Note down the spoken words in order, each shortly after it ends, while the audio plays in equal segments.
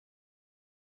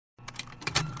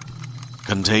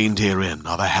Contained herein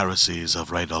are the heresies of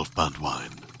Radolf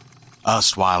Burntwine,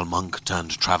 erstwhile monk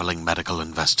turned traveling medical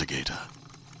investigator.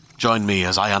 Join me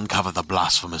as I uncover the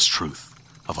blasphemous truth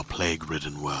of a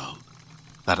plague-ridden world,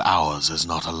 that ours is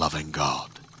not a loving God,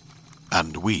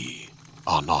 and we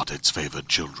are not its favored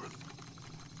children.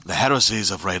 The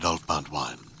heresies of Radolf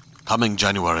Burntwine, coming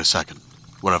January 2nd,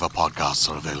 wherever podcasts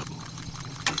are available.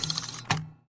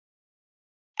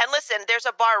 And listen, there's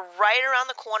a bar right around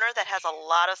the corner that has a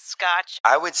lot of scotch.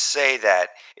 I would say that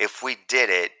if we did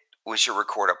it, we should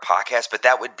record a podcast, but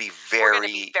that would be We're going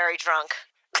to be very drunk.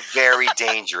 very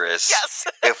dangerous. Yes.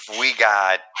 If we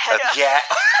got Heavy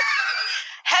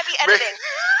editing.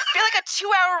 Be like a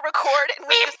 2-hour record and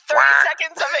we use 30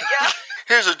 seconds of it, yeah.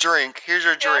 Here's a drink. Here's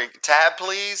your drink. Tab,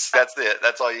 please. That's it.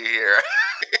 That's all you hear.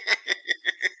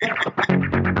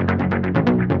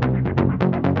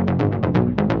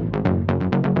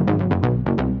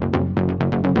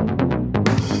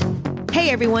 Hey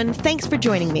everyone, thanks for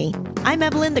joining me. I'm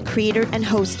Evelyn, the creator and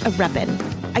host of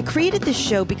Reppin'. I created this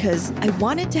show because I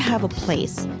wanted to have a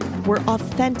place where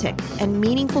authentic and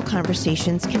meaningful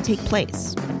conversations can take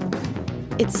place.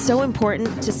 It's so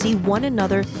important to see one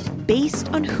another based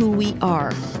on who we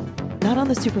are, not on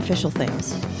the superficial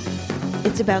things.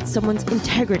 It's about someone's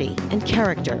integrity and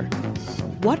character.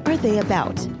 What are they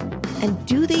about? And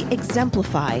do they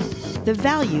exemplify the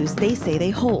values they say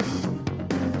they hold?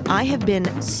 I have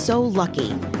been so lucky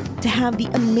to have the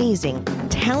amazing,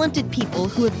 talented people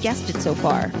who have guested so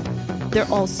far. They're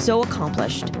all so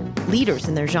accomplished, leaders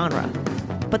in their genre,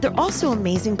 but they're also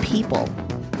amazing people.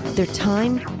 Their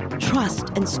time, trust,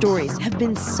 and stories have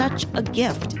been such a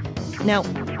gift. Now,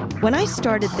 when I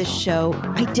started this show,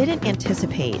 I didn't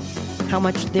anticipate how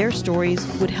much their stories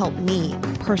would help me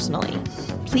personally.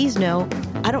 Please know,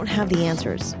 I don't have the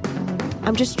answers.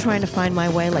 I'm just trying to find my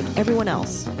way like everyone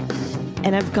else.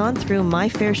 And I've gone through my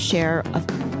fair share of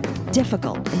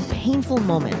difficult and painful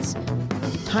moments,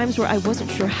 times where I wasn't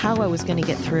sure how I was going to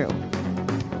get through.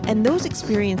 And those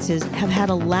experiences have had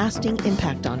a lasting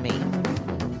impact on me.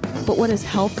 But what has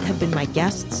helped have been my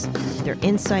guests, their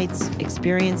insights,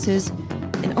 experiences,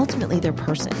 and ultimately their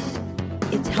person.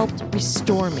 It's helped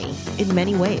restore me in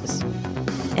many ways.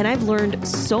 And I've learned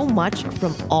so much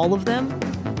from all of them,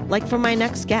 like from my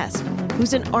next guest,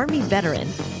 who's an Army veteran,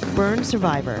 burn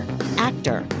survivor,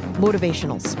 actor,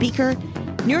 motivational speaker,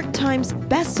 New York Times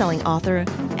best-selling author,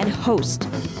 and host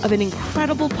of an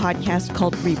incredible podcast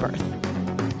called Rebirth.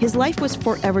 His life was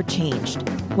forever changed.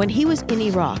 When he was in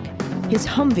Iraq, his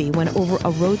Humvee went over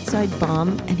a roadside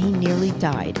bomb and he nearly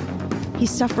died. He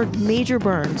suffered major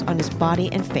burns on his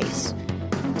body and face.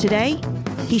 Today,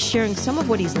 he's sharing some of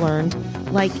what he's learned,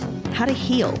 like how to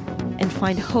heal and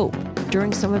find hope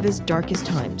during some of his darkest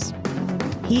times.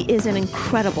 He is an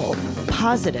incredible,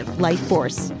 positive life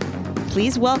force.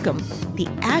 Please welcome the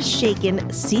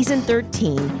Ass-Shaken Season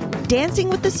 13 Dancing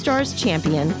with the Stars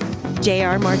champion,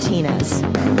 J.R. Martinez.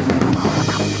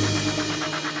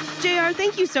 JR,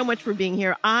 thank you so much for being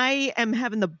here. I am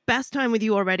having the best time with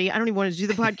you already. I don't even want to do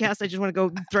the podcast. I just want to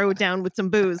go throw it down with some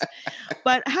booze.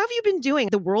 But how have you been doing?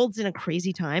 The world's in a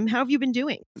crazy time. How have you been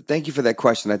doing? Thank you for that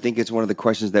question. I think it's one of the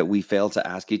questions that we fail to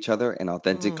ask each other and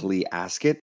authentically ask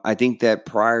it. I think that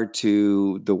prior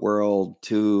to the world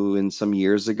 2 and some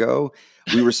years ago,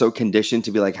 we were so conditioned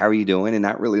to be like, how are you doing? And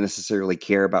not really necessarily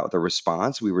care about the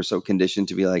response. We were so conditioned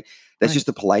to be like, that's just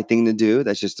a polite thing to do.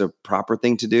 That's just a proper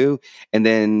thing to do. And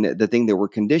then the thing that we're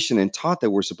conditioned and taught that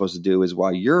we're supposed to do is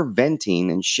while you're venting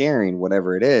and sharing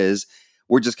whatever it is,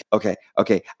 we're just, okay.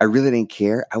 I really didn't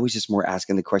care. I was just more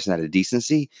asking the question out of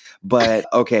decency. But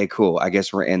okay, cool. I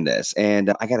guess we're in this.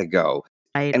 And I got to go.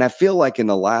 And I feel like in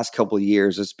the last couple of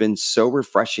years, it's been so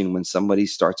refreshing when somebody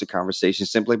starts a conversation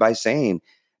simply by saying,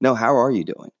 no, how are you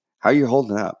doing? How are you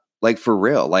holding up? Like for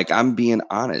real, like I'm being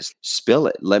honest, spill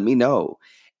it, let me know.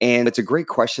 And it's a great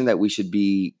question that we should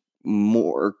be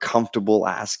more comfortable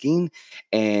asking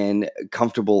and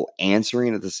comfortable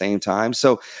answering at the same time.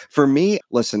 So for me,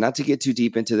 listen, not to get too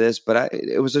deep into this, but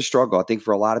it was a struggle. I think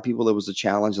for a lot of people, it was a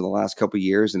challenge in the last couple of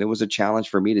years. And it was a challenge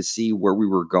for me to see where we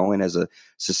were going as a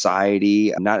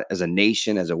society, not as a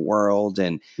nation, as a world,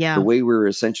 and the way we were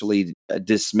essentially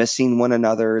dismissing one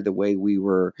another, the way we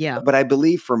were. But I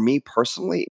believe for me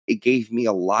personally, it gave me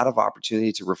a lot of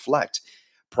opportunity to reflect.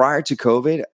 Prior to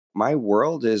COVID, my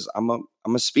world is I'm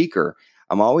a speaker.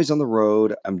 I'm always on the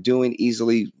road. I'm doing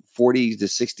easily 40 to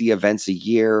 60 events a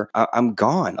year. I'm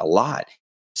gone a lot.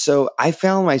 So I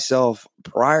found myself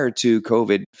prior to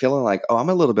COVID feeling like, oh, I'm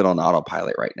a little bit on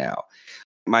autopilot right now.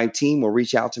 My team will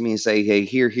reach out to me and say, hey,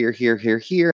 here.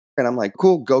 And I'm like,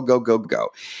 cool, go, go, go, go.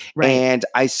 Right. And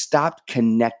I stopped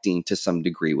connecting to some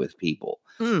degree with people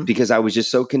Mm, because I was just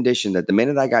so conditioned that the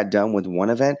minute I got done with one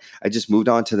event, I just moved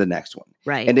on to the next one.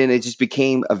 right. And then it just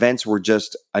became events were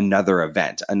just another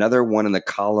event, another one in the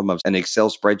column of an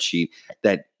Excel spreadsheet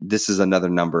that this is another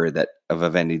number that of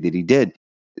event that he did.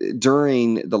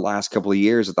 During the last couple of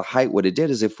years at the height, what it did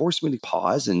is it forced me to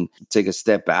pause and take a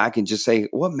step back and just say,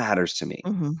 what matters to me?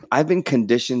 Mhm. I've been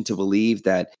conditioned to believe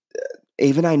that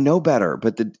even I know better,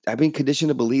 but I've been conditioned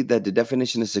to believe that the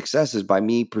definition of success is by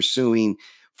me pursuing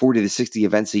 40 to 60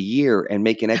 events a year and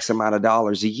making X amount of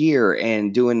dollars a year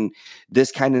and doing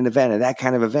this kind of event and that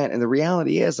kind of event. And the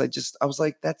reality is I was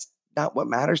like, that's not what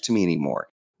matters to me anymore.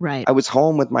 Right. I was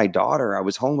home with my daughter. I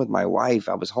was home with my wife.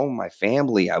 I was home with my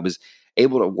family. I was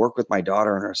able to work with my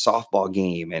daughter in her softball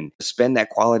game and spend that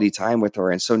quality time with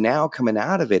her. And so now coming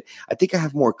out of it, I think I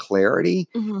have more clarity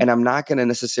Mhm. and I'm not going to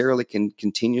necessarily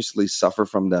continuously suffer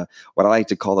from what I like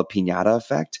to call the piñata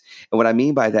effect. And what I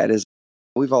mean by that is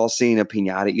we've all seen a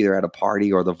piñata either at a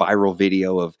party or the viral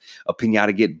video of a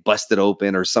piñata get busted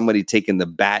open or somebody taking the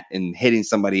bat and hitting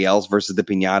somebody else versus the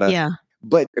piñata. Yeah.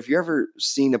 But if you ever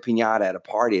seen a piñata at a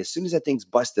party, as soon as that thing's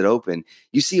busted open,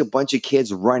 you see a bunch of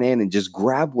kids run in and just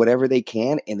grab whatever they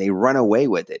can and they run away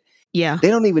with it. Yeah. They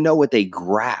don't even know what they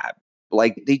grab.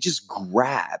 Like they just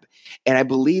grab. And I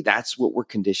believe that's what we're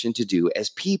conditioned to do as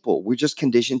people. We're just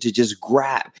conditioned to just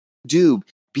grab, do,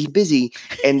 be busy.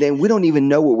 And then we don't even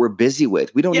know what we're busy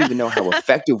with. We don't Yeah. even know how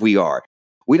effective we are.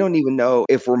 We don't even know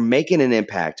if we're making an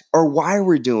impact or why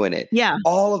we're doing it. Yeah.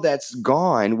 All of that's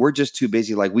gone. We're just too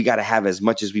busy. Like we got to have as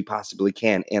much as we possibly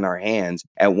can in our hands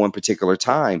at one particular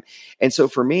time. And so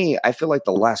for me, I feel like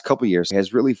the last couple of years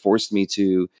has really forced me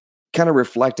to kind of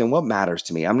reflect on what matters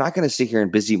to me. I'm not going to sit here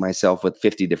and busy myself with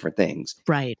 50 different things.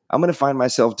 Right. I'm going to find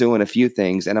myself doing a few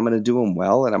things and I'm going to do them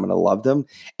well and I'm going to love them.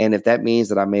 And if that means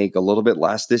that I make a little bit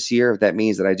less this year, if that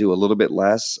means that I do a little bit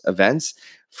less events,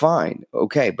 fine.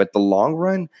 Okay. But the long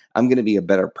run, I'm going to be a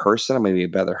better person. I'm going to be a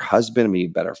better husband. I'm going to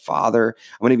be a better father.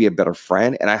 I'm going to be a better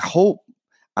friend. And I hope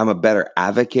I'm a better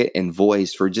advocate and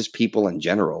voice for just people in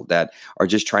general that are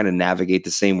just trying to navigate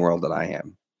the same world that I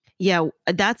am. Yeah.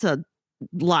 That's a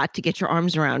lot to get your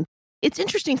arms around. It's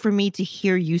interesting for me to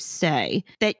hear you say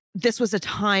that this was a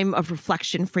time of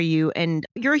reflection for you. And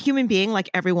you're a human being like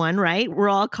everyone, right? We're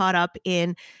all caught up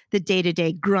in the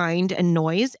day-to-day grind and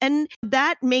noise. And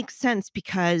that makes sense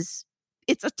because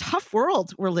it's a tough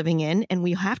world we're living in and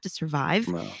we have to survive.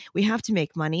 Wow. We have to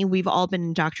make money. We've all been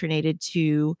indoctrinated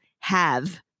to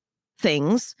have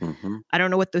things. Mm-hmm. I don't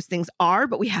know what those things are,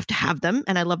 but we have to have them.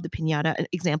 And I love the piñata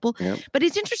example. Yep. But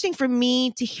it's interesting for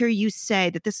me to hear you say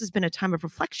that this has been a time of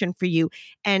reflection for you.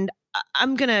 And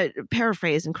I'm going to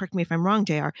paraphrase and correct me if I'm wrong,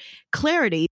 JR.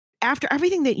 Clarity, after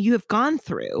everything that you have gone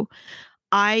through,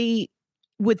 I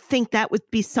would think that would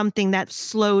be something that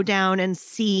slow down and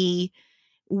see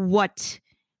what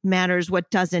matters, what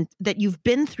doesn't, that you've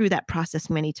been through that process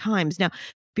many times. Now,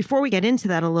 before we get into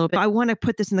that a little bit, I want to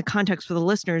put this in the context for the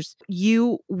listeners.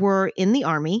 You were in the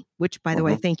Army, which, by the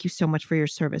way, thank you so much for your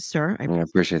service, sir. I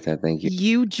appreciate that. Thank you.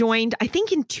 You joined, I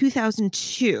think, in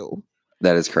 2002.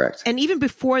 That is correct. And even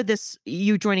before this,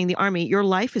 you joining the Army, your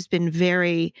life has been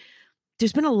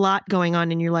there's been a lot going on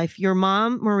in your life. Your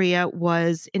mom, Maria,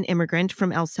 was an immigrant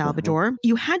from El Salvador.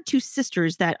 You had two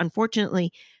sisters that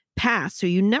unfortunately passed, so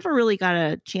you never really got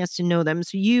a chance to know them.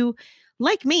 So you,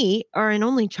 like me, are an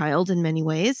only child in many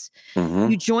ways.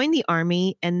 You joined the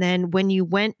Army, and then when you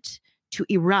went to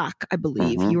Iraq, I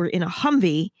believe, you were in a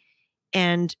Humvee,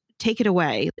 and take it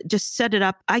away, just set it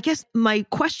up. I guess my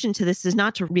question to this is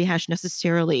not to rehash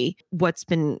necessarily what's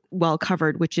been well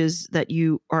covered, which is that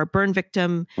you are a burn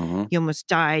victim, you almost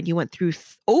died, you went through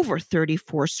over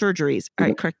 34 surgeries. All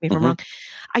right, correct me if I'm wrong.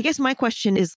 I guess my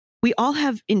question is, we all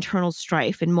have internal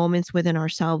strife and moments within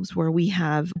ourselves where we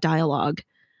have dialogue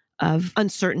of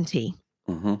uncertainty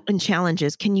and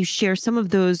challenges. Can you share some of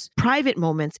those private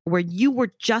moments where you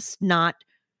were just not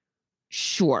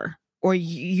sure or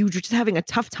you were just having a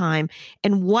tough time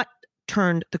and what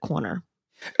turned the corner?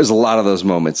 There's a lot of those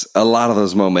moments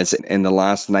in the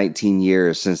last 19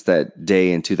 years since that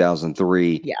day in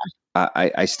 2003. Yeah.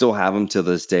 I still have them to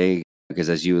this day because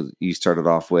as you started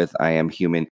off with, I am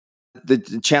human.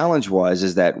 The challenge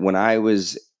is that when I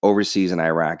was overseas in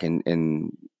Iraq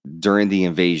and during the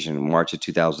invasion, March of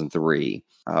 2003,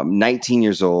 19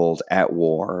 years old at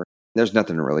war, there's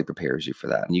nothing that really prepares you for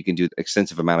that. And you can do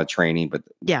extensive amount of training, but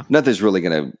nothing's really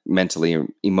going to mentally or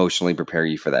emotionally prepare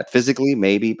you for that. Physically,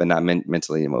 maybe, but not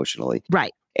mentally, emotionally.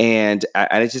 Right. And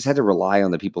I just had to rely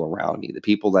on the people around me, the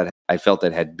people that I felt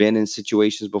that had been in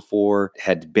situations before,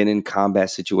 had been in combat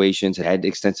situations, had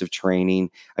extensive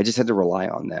training. I just had to rely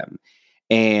on them.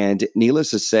 And needless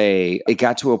to say, it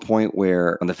got to a point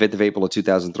where on the 5th of April of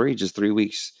 2003, just 3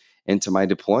 weeks into my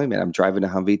deployment, I'm driving a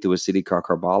Humvee through a city called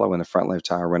Karbala when the front left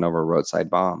tire went over a roadside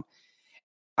bomb.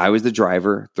 I was the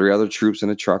driver, 3 other troops in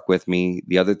a truck with me.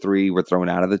 The other 3 were thrown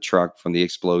out of the truck from the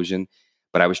explosion,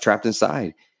 but I was trapped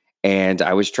inside. And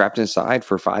I was trapped inside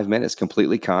for 5 minutes,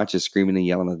 completely conscious, screaming and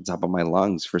yelling at the top of my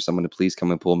lungs for someone to please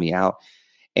come and pull me out.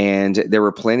 And there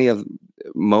were plenty of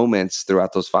moments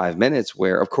throughout those 5 minutes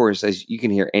where, of course, as you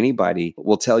can hear, anybody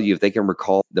will tell you if they can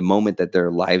recall the moment that their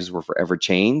lives were forever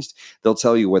changed. They'll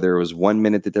tell you whether it was 1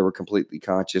 minute that they were completely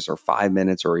conscious or 5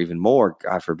 minutes or even more.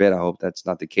 God forbid. I hope that's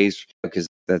not the case, because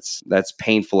that's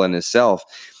painful in itself.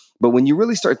 But when you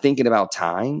really start thinking about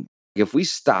time, if we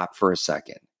stop for a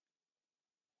second,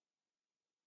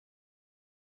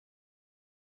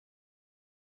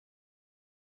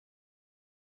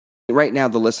 right now,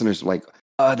 the listeners are like,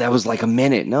 oh, that was like a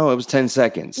minute. No, it was 10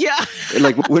 seconds. Yeah.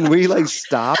 Like when we like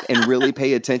stop and really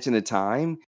pay attention to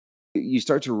time, you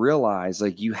start to realize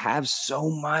like you have so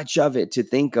much of it to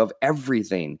think of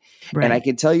everything. Right. And I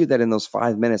can tell you that in those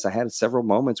 5 minutes, I had several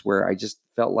moments where I just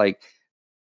felt like,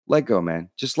 let go, man.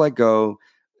 Just let go.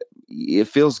 It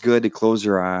feels good to close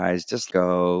your eyes. Just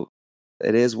go.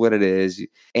 It is what it is.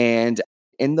 And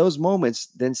in those moments,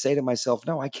 then say to myself,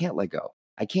 no, I can't let go.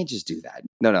 I can't just do that.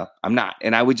 No, I'm not.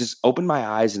 And I would just open my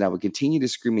eyes and I would continue to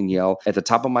scream and yell at the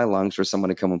top of my lungs for someone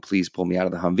to come and please pull me out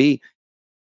of the Humvee.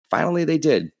 Finally, they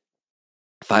did.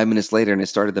 5 minutes later, and it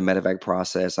started the medevac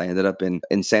process. I ended up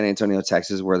in San Antonio,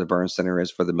 Texas, where the burn center is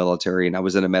for the military. And I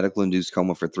was in a medical induced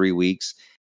coma for 3 weeks.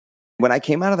 When I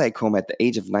came out of that coma at the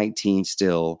age of 19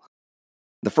 still,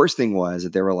 the first thing was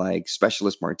that they were like,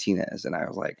 Specialist Martinez. And I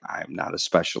was like, I'm not a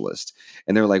specialist.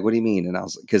 And they were like, what do you mean? And I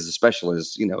was like, because the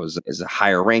specialist, is a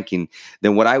higher ranking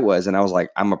than what I was. And I was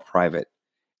like, I'm a private.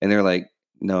 And they're like,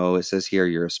 no, it says here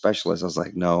you're a specialist. I was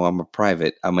like, no, I'm a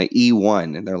private. I'm an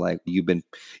E1. And they're like,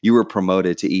 you were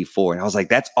promoted to E4. And I was like,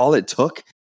 that's all it took?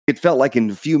 It felt like in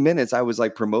a few minutes, I was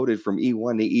like promoted from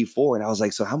E1 to E4. And I was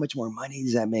like, so how much more money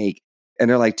does that make? And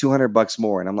they're like $200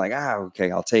 more. And I'm like,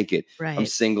 okay, I'll take it. Right. I'm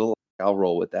single. I'll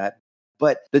roll with that.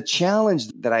 But the challenge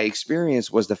that I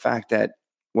experienced was the fact that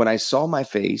when I saw my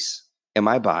face and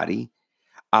my body,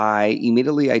 I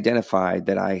immediately identified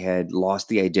that I had lost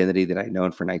the identity that I'd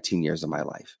known for 19 years of my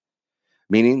life,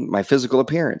 meaning my physical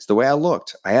appearance, the way I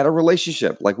looked. I had a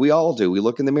relationship like we all do. We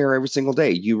look in the mirror every single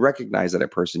day. You recognize that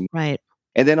person. Right.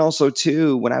 And then also,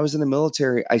 too, when I was in the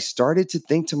military, I started to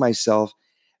think to myself,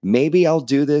 maybe I'll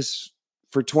do this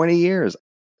for 20 years.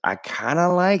 I kind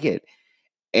of like it.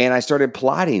 And I started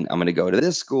plotting, I'm going to go to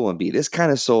this school and be this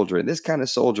kind of soldier and this kind of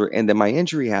soldier. And then my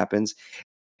injury happens.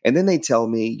 And then they tell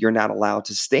me you're not allowed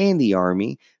to stay in the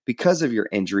Army because of your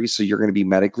injury. So you're going to be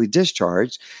medically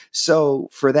discharged. So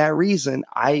for that reason,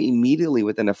 I immediately,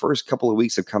 within the first couple of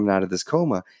weeks of coming out of this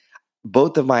coma,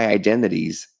 both of my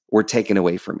identities were taken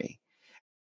away from me.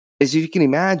 As you can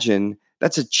imagine,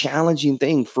 that's a challenging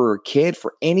thing for a kid,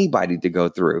 for anybody to go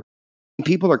through.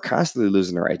 People are constantly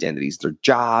losing their identities, their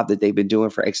job that they've been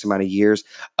doing for X amount of years,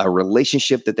 a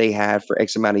relationship that they had for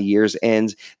X amount of years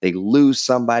ends. They lose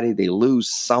somebody, they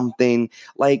lose something,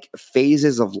 like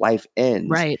phases of life ends.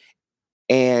 Right.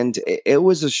 And it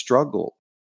was a struggle.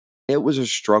 It was a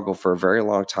struggle for a very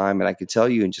long time. And I could tell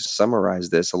you and just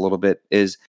summarize this a little bit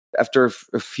is after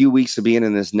a few weeks of being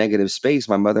in this negative space,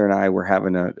 my mother and I were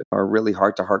having a really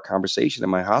heart-to-heart conversation in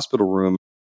my hospital room.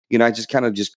 I just kind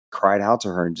of just cried out to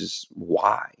her and just,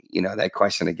 why? That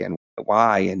question again,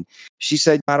 why? And she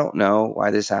said, I don't know why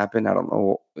this happened. I don't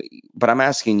know. But I'm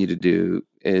asking you to do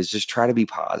is just try to be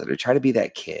positive. Try to be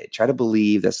that kid. Try to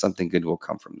believe that something good will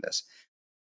come from this.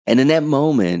 And in that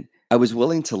moment, I was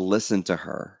willing to listen to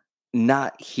her,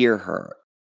 not hear her.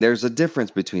 There's a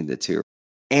difference between the two.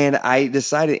 And I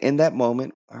decided in that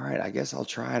moment, all right, I guess I'll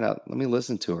try it out. Let me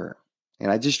listen to her. And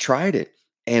I just tried it.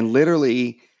 And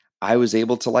literally, I was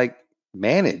able to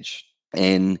manage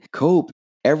and cope.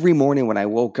 Every morning when I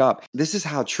woke up, this is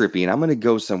how trippy, and I'm going to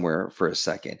go somewhere for a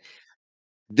second.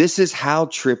 This is how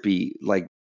trippy,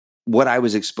 what I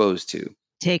was exposed to.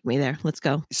 Take me there. Let's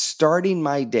go. Starting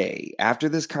my day after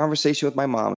this conversation with my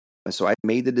mom. So I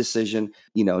made the decision,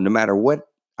 no matter what,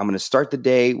 I'm going to start the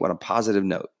day on a positive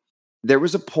note. There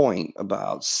was a point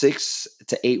about 6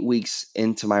 to 8 weeks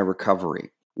into my recovery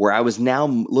where I was now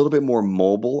a little bit more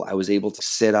mobile. I was able to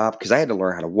sit up because I had to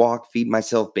learn how to walk, feed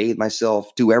myself, bathe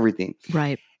myself, do everything.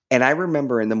 Right. And I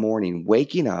remember in the morning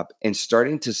waking up and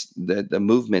starting to the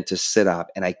movement to sit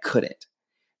up, and I couldn't.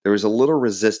 There was a little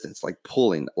resistance,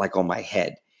 pulling, on my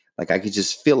head. Like I could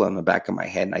just feel it on the back of my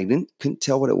head, and I couldn't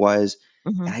tell what it was.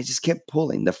 Mhm. And I just kept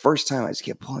pulling. The first time I just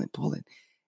kept pulling.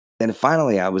 Then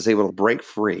finally I was able to break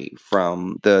free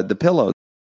from the pillow.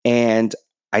 And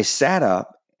I sat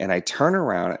up and I turn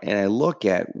around and I look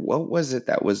at what was it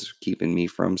that was keeping me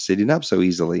from sitting up so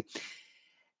easily.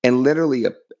 And literally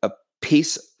a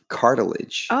piece of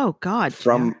cartilage Oh God.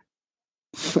 from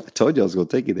I told you I was going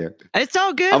to take you there. It's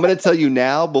all good. I'm going to tell you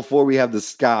now before we have the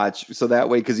scotch. So that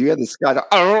way, because you have the scotch.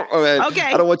 Okay.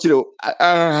 I don't want you to.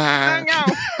 Oh, no.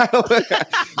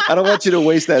 I don't want you to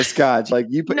waste that scotch. Like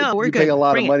you No, we're pay good. a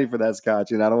lot Bring of it. money for that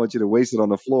scotch, and I don't want you to waste it on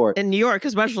the floor. In New York,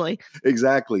 especially.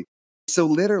 Exactly. So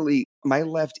literally, my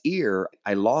left ear,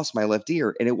 I lost my left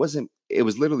ear, and it was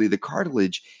literally the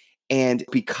cartilage. And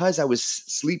because I was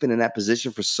sleeping in that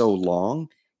position for so long,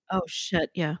 Oh shit.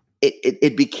 Yeah.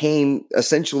 it became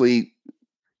essentially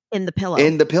In the pillow.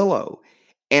 in the pillow.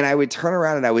 And I would turn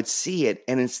around and I would see it.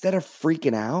 And instead of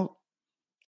freaking out,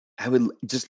 I would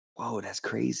just, whoa, that's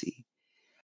crazy.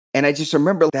 And I just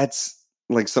remember that's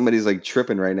like somebody's like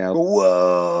tripping right now.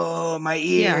 Whoa, my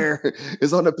ear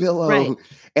is on the pillow. Right.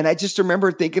 And I just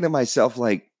remember thinking to myself,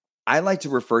 like, I like to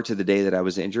refer to the day that I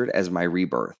was injured as my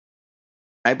rebirth.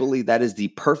 I believe that is the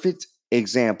perfect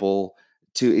example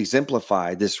to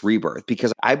exemplify this rebirth,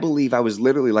 because I believe I was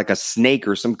literally like a snake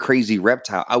or some crazy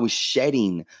reptile. I was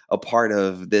shedding a part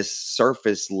of this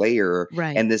surface layer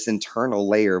Right. and this internal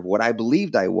layer of what I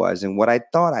believed I was and what I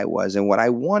thought I was and what I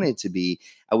wanted to be.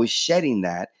 I was shedding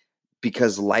that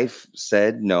because life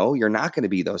said, no, you're not going to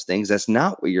be those things. That's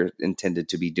not what you're intended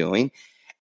to be doing.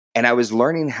 And I was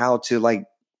learning how to like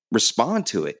respond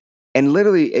to it. And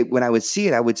literally when I would see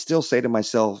it, I would still say to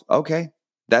myself, okay,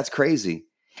 that's crazy.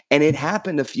 And it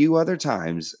happened a few other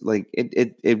times. Like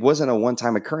it wasn't a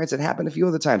one-time occurrence. It happened a few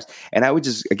other times. And I would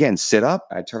just, again, sit up,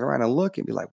 I'd turn around and look and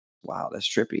be like, wow, that's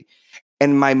trippy.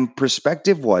 And my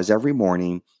perspective was every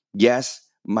morning, yes,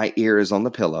 my ear is on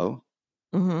the pillow,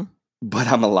 Mm-hmm. but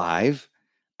I'm alive.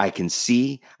 I can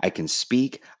see, I can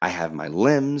speak, I have my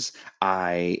limbs,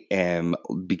 I am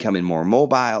becoming more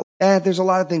mobile. There's a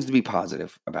lot of things to be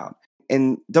positive about.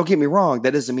 And don't get me wrong,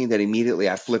 that doesn't mean that immediately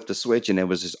I flipped the switch and it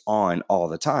was just on all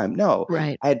the time. No,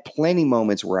 Right. I had plenty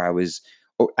moments where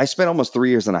I spent almost 3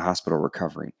 years in a hospital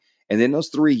recovering. And then those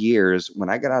 3 years, when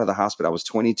I got out of the hospital, I was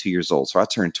 22 years old. So I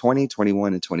turned 20,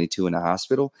 21, and 22 in the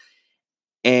hospital.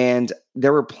 And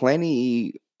there were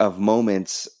plenty of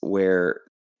moments where,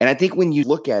 and I think when you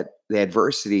look at the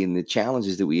adversity and the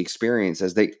challenges that we experience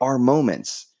as they are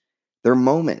moments, they're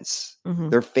moments, Mm-hmm.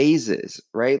 they're phases,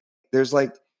 right? There's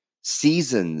like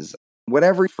seasons,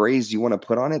 whatever phrase you want to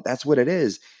put on it, that's what it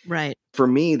is. Right. For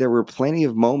me, there were plenty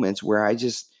of moments where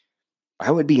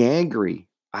I would be angry.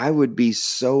 I would be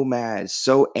so mad,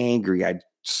 so angry. I'd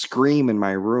scream in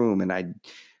my room and I'd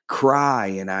cry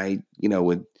and I,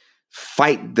 would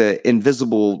fight the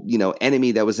invisible,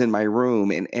 enemy that was in my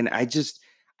room. And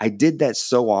I did that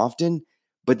so often.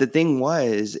 But the thing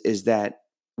is that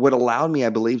what allowed me, I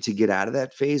believe, to get out of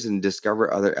that phase and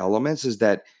discover other elements is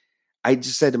that I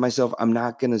just said to myself, I'm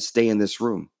not going to stay in this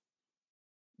room.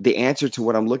 The answer to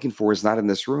what I'm looking for is not in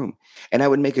this room. And I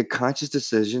would make a conscious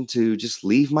decision to just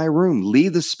leave my room,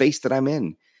 leave the space that I'm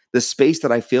in, the space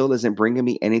that I feel isn't bringing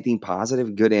me anything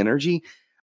positive, good energy.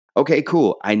 Okay,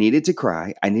 cool. I needed to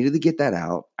cry. I needed to get that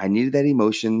out. I needed that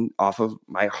emotion off of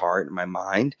my heart and my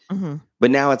mind. Mm-hmm. But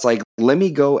now it's like, let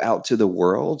me go out to the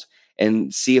world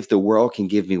and see if the world can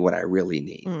give me what I really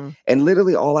need. Mm. And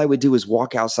literally all I would do is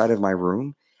walk outside of my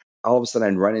room. All of a sudden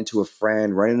I'd run into a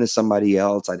friend, run into somebody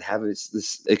else. I'd have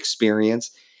this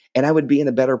experience and I would be in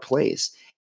a better place.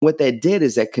 What that did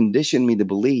is that conditioned me to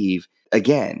believe,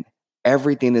 again,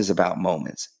 everything is about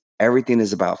moments. Everything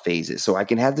is about phases. So I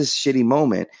can have this shitty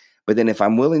moment, but then if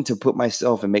I'm willing to put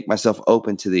myself and make myself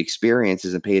open to the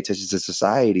experiences and pay attention to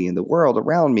society and the world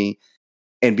around me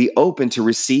and be open to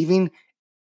receiving,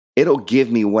 it'll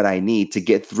give me what I need to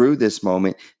get through this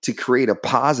moment, to create a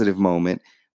positive moment.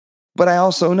 But I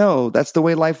also know that's the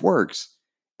way life works.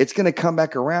 It's going to come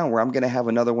back around where I'm going to have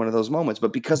another one of those moments.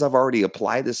 But because I've already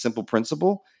applied this simple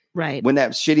principle, Right. when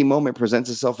that shitty moment presents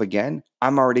itself again,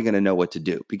 I'm already going to know what to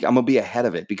do. I'm going to be ahead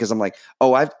of it because I'm like,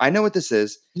 oh, I know what this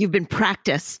is. You've been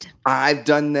practiced. I've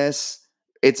done this.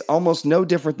 It's almost no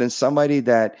different than somebody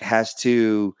that has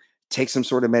to take some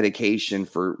sort of medication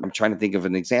for, I'm trying to think of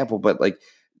an example, but like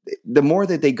the more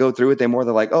that they go through it, the more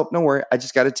they're like, oh, no worry, I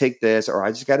just got to take this or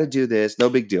I just got to do this. No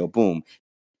big deal. Boom.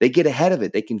 They get ahead of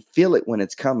it. They can feel it when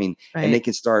it's coming and they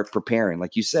can start preparing.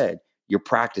 Like you said, you're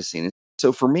practicing.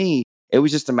 So for me, it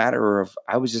was just a matter of,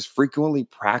 I was just frequently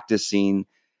practicing,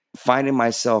 finding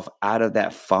myself out of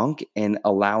that funk and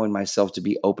allowing myself to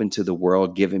be open to the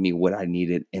world, giving me what I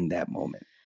needed in that moment.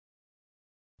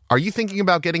 Are you thinking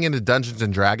about getting into Dungeons &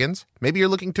 Dragons? Maybe you're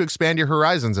looking to expand your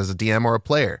horizons as a DM or a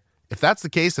player. If that's the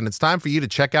case, then it's time for you to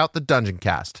check out the Dungeon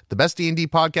Cast, the best D&D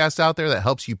podcast out there that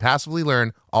helps you passively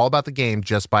learn all about the game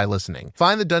just by listening.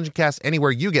 Find the Dungeon Cast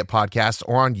anywhere you get podcasts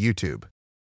or on YouTube.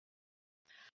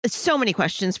 So many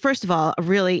questions. First of all, a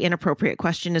really inappropriate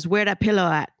question is where that pillow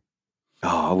at?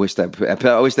 Oh, I wish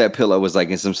that pillow was like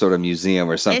in some sort of museum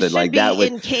or something It should like be that.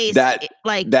 in case,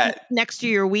 next to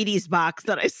your Wheaties box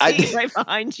that I see right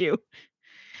behind you.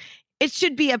 It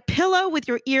should be a pillow with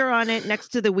your ear on it next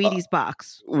to the Wheaties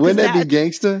box. Wouldn't that be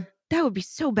gangsta? That would be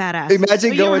so badass.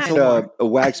 Imagine going to a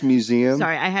wax museum.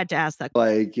 Sorry, I had to ask that.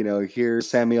 Like, here's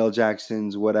Samuel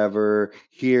Jackson's whatever,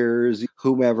 here's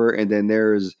whomever, and then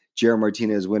there's Jerry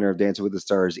Martinez, winner of Dancing with the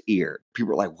Stars, ear.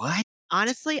 People are like, what?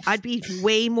 Honestly, I'd be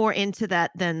way more into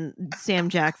that than Sam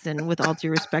Jackson, with all due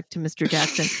respect to Mr.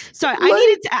 Jackson. Sorry,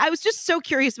 I was just so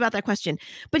curious about that question.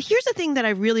 But here's the thing that I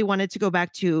really wanted to go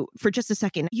back to for just a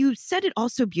second. You said it all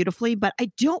so beautifully, but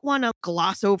I don't want to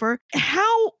gloss over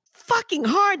how fucking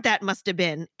hard that must have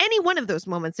been. Any one of those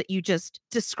moments that you just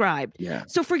described. Yeah.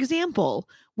 So for example,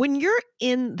 when you're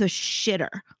in the shitter,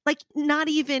 like not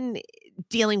even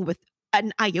dealing with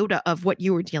an iota of what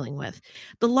you were dealing with,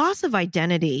 the loss of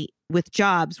identity with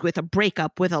jobs, with a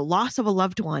breakup, with a loss of a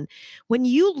loved one, when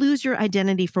you lose your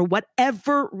identity for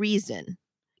whatever reason,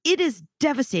 it is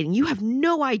devastating. You have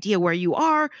no idea where you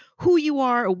are, who you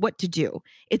are, or what to do.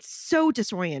 It's so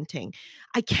disorienting.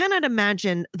 I cannot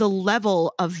imagine the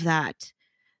level of that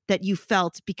you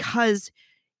felt, because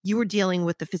you were dealing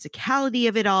with the physicality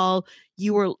of it all.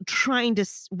 You were trying to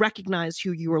recognize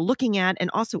who you were looking at,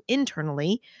 and also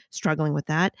internally struggling with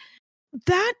that.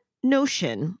 That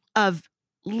notion of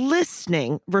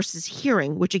listening versus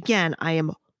hearing, which again, I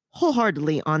am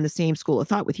wholeheartedly on the same school of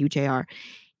thought with you, JR,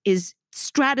 is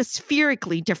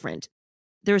stratospherically different.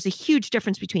 There's a huge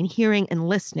difference between hearing and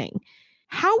listening.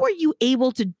 How were you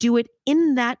able to do it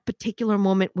in that particular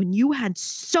moment when you had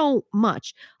so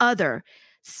much other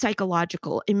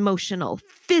psychological, emotional,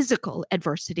 physical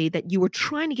adversity that you were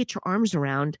trying to get your arms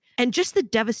around, and just the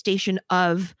devastation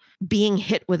of being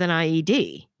hit with an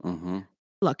IED? Mm-hmm.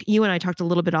 Look, you and I talked a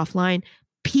little bit offline.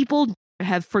 People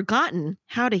have forgotten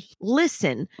how to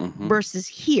listen versus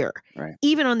hear, right,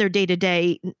 even on their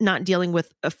day-to-day, not dealing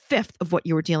with a fifth of what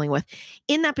you were dealing with.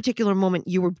 In that particular moment,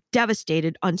 you were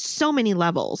devastated on so many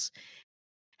levels.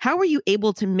 How are you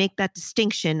able to make that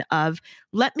distinction of,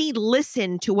 let me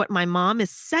listen to what my mom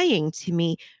is saying to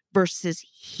me versus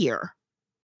hear?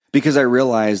 Because I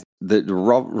realized the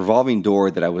revolving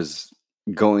door that I was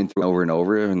going through over and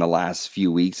over in the last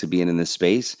few weeks of being in this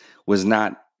space was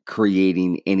not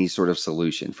creating any sort of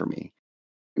solution for me.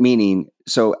 Meaning,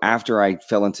 so after I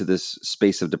fell into this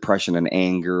space of depression and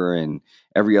anger and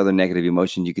every other negative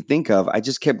emotion you could think of, I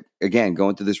just kept, again,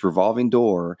 going through this revolving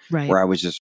door where I was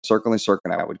just circling.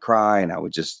 I would cry and I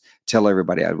would just tell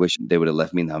everybody I wish they would have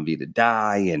left me in the Humvee to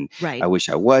die, and I wish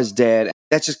I was dead.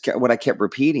 That's just what I kept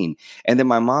repeating. And then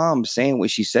my mom saying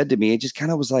what she said to me, it just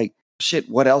kind of was like, shit,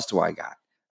 what else do I got?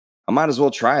 I might as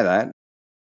well try that.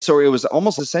 So it was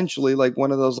almost essentially like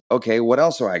one of those, okay, what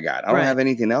else do I got? I don't have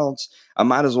anything else. I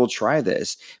might as well try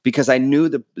this, because I knew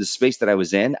the space that I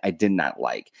was in, I did not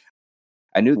like.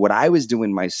 I knew what I was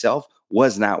doing myself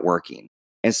was not working.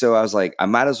 And so I was like, I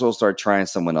might as well start trying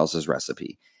someone else's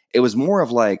recipe. It was more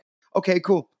of like, okay,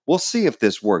 cool. We'll see if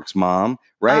this works, Mom.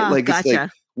 Right? Gotcha. It's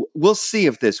like, we'll see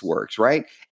if this works. Right.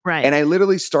 Right. And I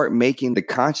literally start making the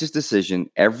conscious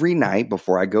decision every night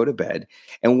before I go to bed.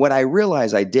 And what I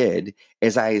realized I did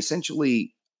is I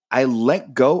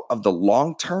let go of the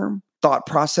long-term thought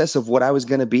process of what I was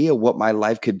going to be and what my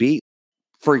life could be.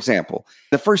 For example,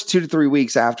 the first 2 to 3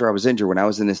 weeks after I was injured, when I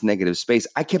was in this negative space,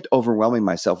 I kept overwhelming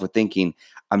myself with thinking,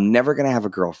 I'm never going to have a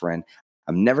girlfriend.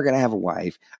 I'm never going to have a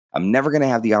wife. I'm never going to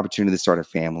have the opportunity to start a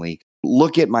family.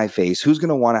 Look at my face. Who's going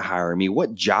to want to hire me?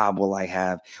 What job will I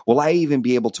have? Will I even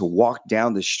be able to walk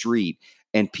down the street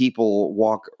and people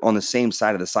walk on the same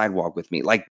side of the sidewalk with me?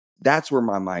 Like, that's where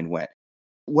my mind went.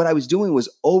 What I was doing was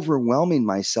overwhelming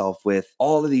myself with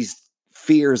all of these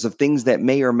fears of things that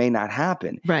may or may not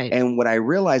happen. Right. And what I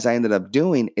realized I ended up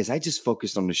doing is I just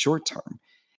focused on the short term.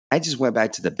 I just went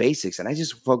back to the basics and I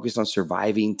just focused on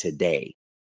surviving today.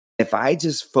 If I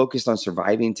just focused on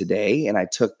surviving today and I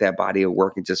took that body of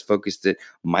work and just focused it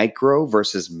micro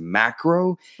versus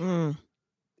macro,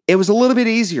 it was a little bit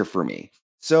easier for me.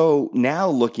 So now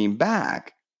looking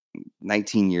back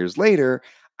 19 years later,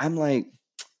 I'm like,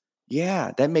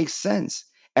 yeah, that makes sense.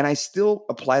 And I still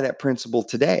apply that principle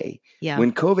today. Yeah.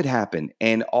 When COVID happened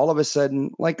and all of a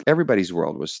sudden, like, everybody's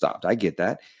world was stopped. I get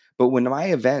that. But when my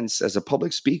events as a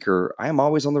public speaker, I am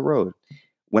always on the road.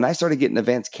 When I started getting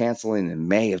events canceling in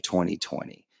May of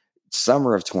 2020,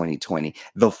 summer of 2020,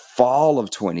 the fall of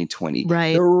 2020,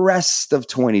 Right. the rest of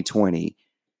 2020,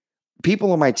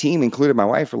 people on my team, including my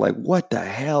wife, were like, what the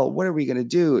hell? What are we going to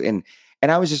do? And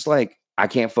I was just like, I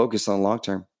can't focus on long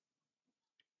term.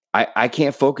 I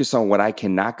can't focus on what I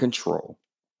cannot control.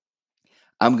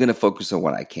 I'm going to focus on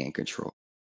what I can control.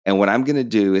 And what I'm going to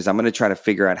do is I'm going to try to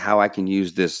figure out how I can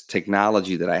use this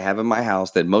technology that I have in my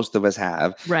house that most of us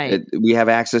have. Right. We have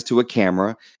access to a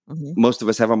camera. Mhm. Most of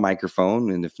us have a microphone.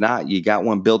 And if not, you got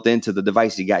one built into the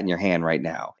device you got in your hand right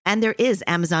now. And there is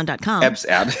Amazon.com.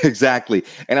 Exactly.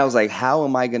 And I was like, how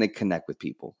am I going to connect with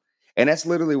people? And that's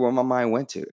literally where my mind went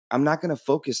to. I'm not going to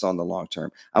focus on the long term.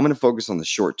 I'm going to focus on the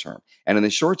short term. And in the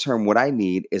short term, what I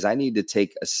need to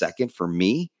take a second for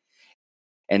me.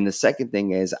 And the second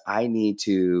thing is I need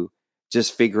to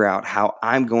just figure out how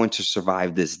I'm going to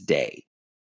survive this day.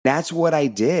 That's what I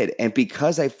did. And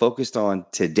because I focused on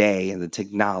today and the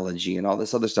technology and all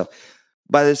this other stuff,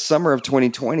 by the summer of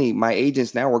 2020, my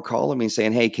agents now were calling me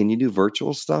saying, hey, can you do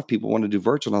virtual stuff? People want to do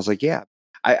virtual. And I was like, yeah.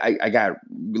 I got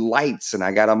lights and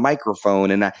I got a microphone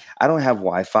and I don't have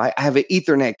Wi-Fi. I have an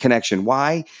Ethernet connection.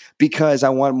 Why? Because I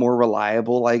want more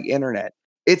reliable internet.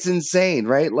 It's insane,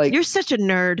 right? You're such a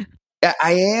nerd.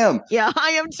 I am. Yeah, I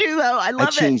am too, though. I love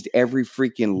it. I changed every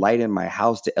freaking light in my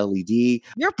house to LED.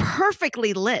 You're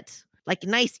perfectly lit.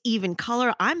 Nice, even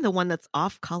color. I'm the one that's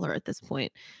off color at this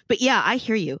point. But yeah, I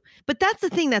hear you. But that's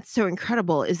the thing that's so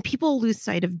incredible is people lose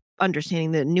sight of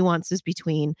understanding the nuances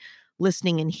between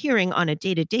listening and hearing on a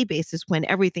day-to-day basis when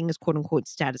everything is quote unquote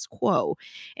status quo.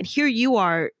 And here you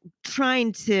are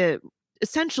trying to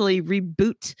essentially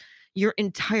reboot your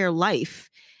entire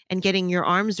life and getting your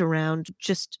arms around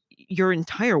just your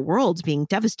entire world being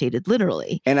devastated,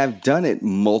 literally. And I've done it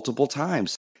multiple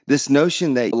times. This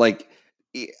notion that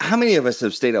how many of us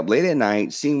have stayed up late at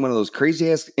night seeing one of those crazy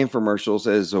ass infomercials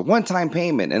as a one-time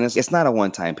payment? And it's not a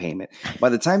one-time payment. By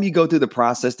the time you go through the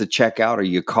process to check out or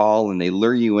you call and they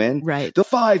lure you in, right? The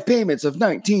 5 payments of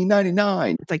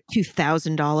 $19.99. It's like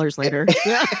 $2,000 later.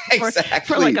 Exactly.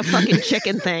 For a fucking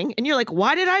chicken thing. And you're like,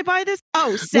 why did I buy this?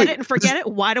 Oh, set it and forget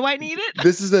it. Why do I need it?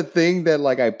 This is a thing that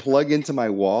I plug into my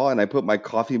wall and I put my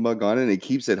coffee mug on it and it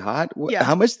keeps it hot. Yeah.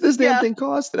 How much does this damn thing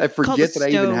cost? That I forget that I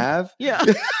even have? Yeah.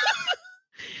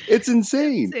 It's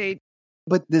insane.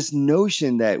 But this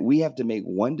notion that we have to make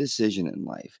one decision in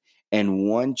life and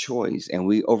one choice and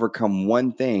we overcome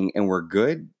one thing and we're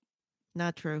good.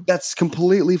 Not true. That's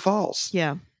completely false.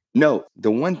 Yeah. No,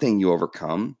 the one thing you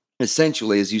overcome,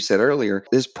 essentially, as you said earlier,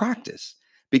 is practice.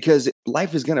 Because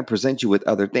life is going to present you with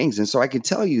other things. And so I can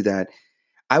tell you that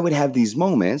I would have these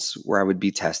moments where I would be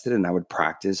tested and I would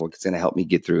practice what's going to help me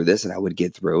get through this. And I would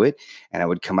get through it and I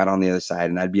would come out on the other side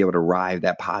and I'd be able to ride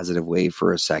that positive wave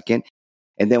for a second.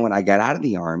 And then when I got out of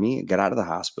the army, got out of the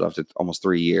hospital after almost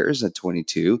 3 years at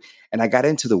 22, and I got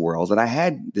into the world and I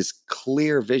had this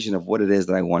clear vision of what it is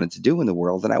that I wanted to do in the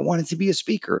world. And I wanted to be a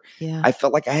speaker. Yeah. I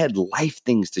felt like I had life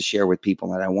things to share with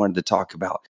people that I wanted to talk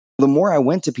about. The more I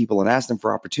went to people and asked them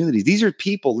for opportunities, these are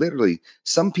people, literally,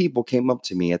 some people came up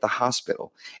to me at the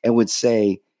hospital and would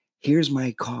say, here's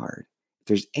my card. If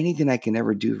there's anything I can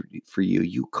ever do for you,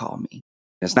 you call me.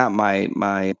 It's not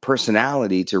my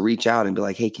personality to reach out and be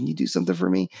like, hey, can you do something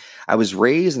for me? I was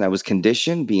raised and I was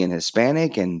conditioned being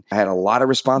Hispanic and I had a lot of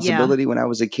responsibility when I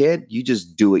was a kid. You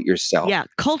just do it yourself. Yeah.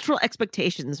 Cultural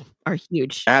expectations are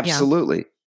huge. Absolutely. Yeah.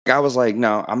 I was like,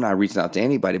 no, I'm not reaching out to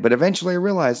anybody. But eventually I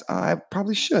realized I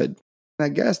probably should. I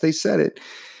guess they said it.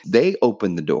 They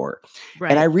opened the door. Right.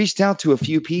 And I reached out to a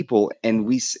few people and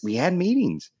we had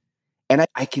meetings. And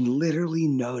I can literally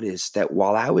notice that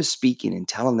while I was speaking and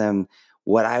telling them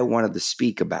what I wanted to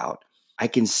speak about, I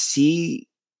can see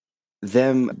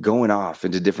them going off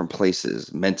into different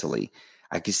places mentally.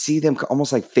 I could see them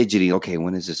almost like fidgeting. Okay,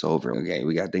 when is this over? Okay,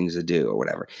 we got things to do or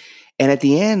whatever. And at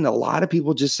the end, a lot of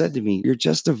people just said to me,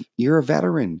 you're a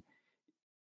veteran.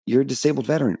 You're a disabled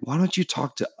veteran. Why don't you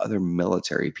talk to other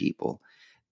military people?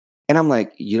 And I'm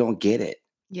like, you don't get it.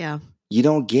 Yeah. You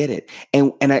don't get it.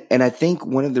 And I think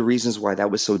one of the reasons why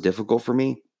that was so difficult for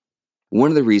me, one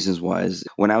of the reasons was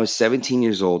when I was 17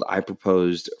 years old, I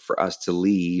proposed for us to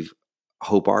leave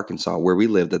Hope, Arkansas, where we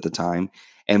lived at the time,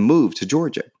 and move to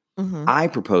Georgia. Mm-hmm. I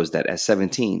proposed that at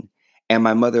 17. And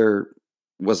my mother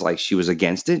was like, she was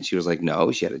against it. She was like,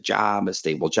 no, she had a job, a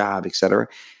stable job, etc.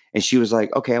 And she was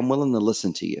like, okay, I'm willing to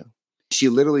listen to you. She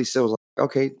literally said,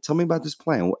 okay, tell me about this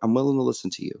plan. I'm willing to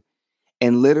listen to you.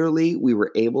 And literally we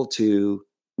were able to,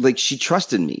 she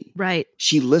trusted me. Right.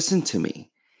 She listened to me.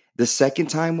 The second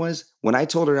time was when I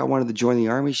told her I wanted to join the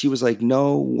army, she was like,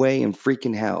 no way in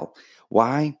freaking hell.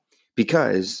 Why?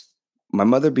 Because my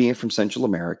mother being from Central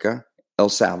America El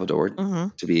Salvador,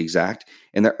 to be exact.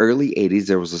 In the early 80s,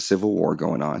 there was a civil war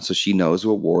going on. So she knows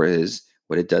what war is,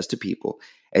 what it does to people.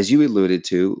 As you alluded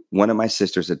to, one of my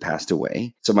sisters had passed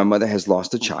away. So my mother has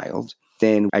lost a child.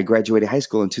 Then I graduated high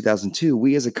school in 2002.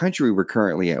 We as a country were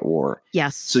currently at war.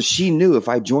 Yes. So she knew if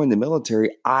I joined the military,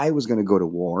 I was going to go to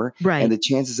war. Right. And the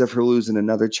chances of her losing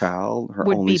another child, her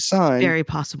would only be son. very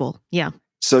possible. Yeah.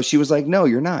 So she was like, no,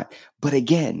 you're not. But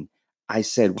again, I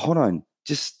said, hold on,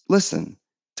 just listen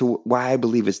to why I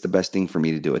believe it's the best thing for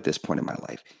me to do at this point in my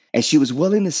life. And she was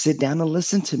willing to sit down and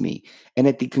listen to me. And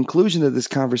at the conclusion of this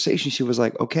conversation, she was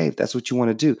like, okay, if that's what you want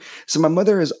to do. So my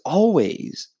mother has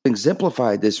always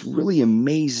exemplified this really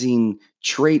amazing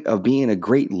trait of being a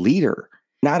great leader,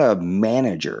 not a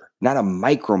manager, not a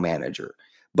micromanager,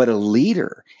 but a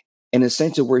leader in a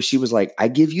sense of where she was like, I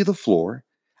give you the floor,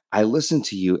 I listen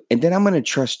to you, and then I'm going to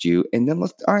trust you. And then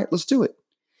let's do it.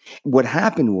 What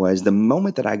happened was the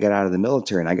moment that I got out of the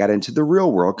military and I got into the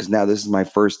real world, because now this is my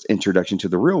first introduction to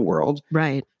the real world,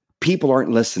 right? People aren't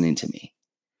listening to me.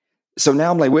 So now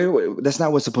I'm like, wait, that's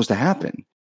not what's supposed to happen.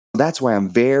 That's why I'm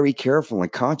very careful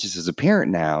and conscious as a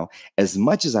parent now. As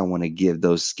much as I want to give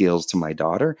those skills to my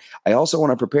daughter, I also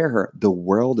want to prepare her. The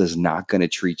world is not going to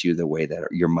treat you the way that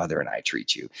your mother and I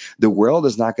treat you. The world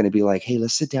is not going to be like, hey,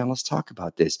 let's sit down, let's talk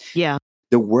about this. Yeah.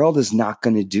 The world is not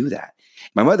going to do that.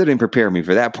 My mother didn't prepare me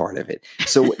for that part of it.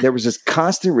 So there was this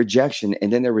constant rejection,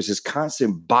 and then there was this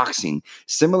constant boxing,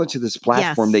 similar to this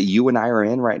platform that you and I are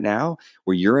in right now,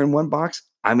 where you're in one box,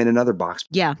 I'm in another box.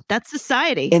 Yeah, that's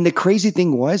society. And the crazy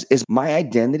thing is my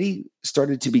identity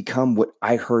started to become what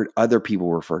I heard other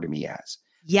people refer to me as.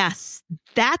 Yes,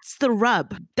 that's the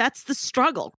rub. That's the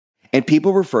struggle. And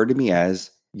people refer to me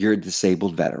as, you're a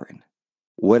disabled veteran.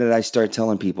 What did I start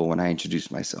telling people when I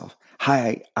introduced myself?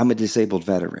 Hi, I'm a disabled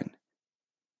veteran.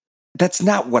 That's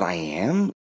not what I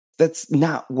am. That's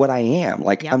not what I am.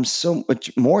 Like, I'm so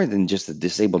much more than just a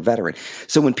disabled veteran.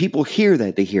 So when people hear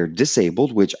that, they hear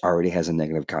disabled, which already has a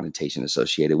negative connotation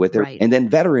associated with it. Right. And then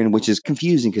veteran, which is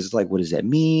confusing because it's like, what does that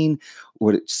mean?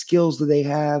 What skills do they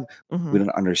have? We don't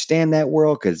understand that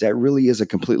world because that really is a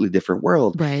completely different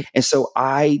world. Right. And so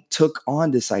I took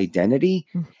on this identity.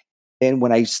 And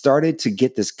when I started to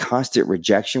get this constant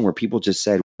rejection where people just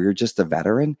said, you're just a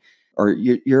veteran, or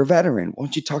you're a veteran. Why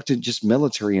don't you talk to just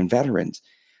military and veterans?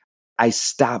 I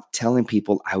stopped telling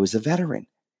people I was a veteran.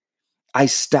 I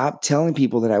stopped telling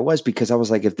people that I was, because I was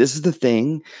like, if this is the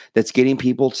thing that's getting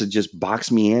people to just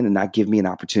box me in and not give me an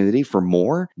opportunity for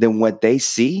more than what they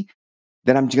see,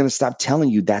 then I'm going to stop telling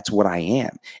you that's what I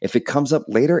am. If it comes up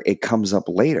later, it comes up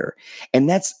later. And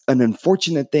that's an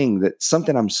unfortunate thing, that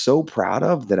something I'm so proud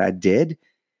of that I did,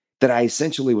 that I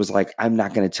essentially was like, I'm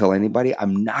not going to tell anybody.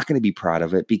 I'm not going to be proud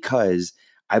of it because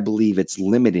I believe it's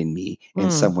limiting me in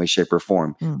some way, shape, or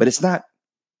form. But it's not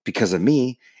because of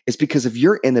me. It's because of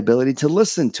your inability to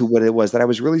listen to what it was that I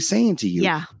was really saying to you.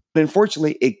 Yeah. But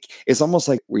unfortunately, it's almost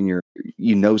like when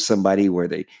you know somebody where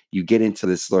you get into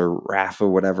this little raft or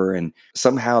whatever, and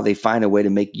somehow they find a way to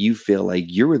make you feel like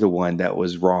you were the one that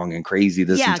was wrong and crazy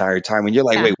this entire time. And you're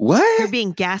like, wait, what? You're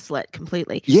being gaslit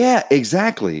completely. Yeah,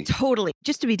 exactly. Totally.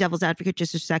 Just to be devil's advocate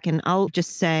just a second, I'll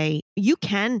just say you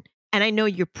can, and I know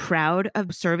you're proud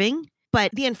of serving,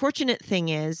 but the unfortunate thing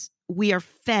is we are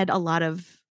fed a lot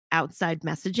of outside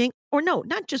messaging, or no,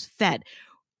 not just fed.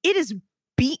 It is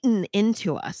beaten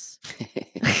into us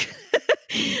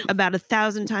about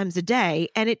 1,000 times a day.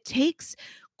 And it takes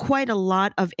quite a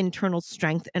lot of internal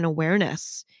strength and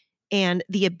awareness and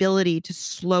the ability to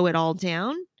slow it all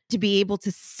down, to be able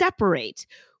to separate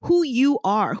who you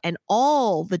are and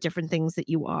all the different things that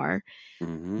you are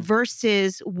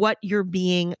versus what you're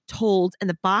being told and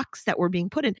the box that we're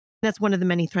being put in. That's one of the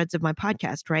many threads of my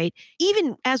podcast, right?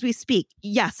 Even as we speak,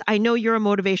 yes, I know you're a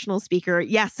motivational speaker.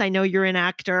 Yes, I know you're an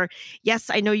actor.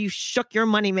 Yes, I know you shook your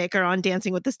moneymaker on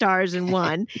Dancing with the Stars and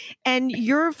won. And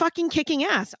you're fucking kicking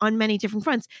ass on many different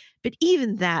fronts. But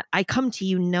even that, I come to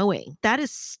you knowing that is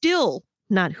still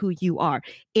not who you are.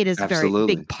 It is very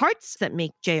big parts that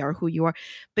make JR who you are.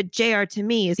 But JR to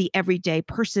me is the everyday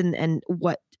person and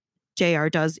what JR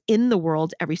does in the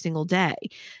world every single day.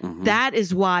 That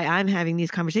is why I'm having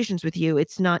these conversations with you.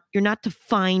 You're not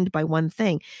defined by one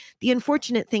thing. The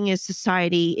unfortunate thing is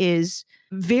society is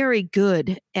very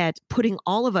good at putting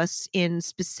all of us in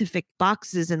specific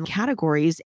boxes and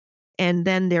categories. And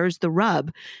then there's the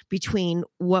rub between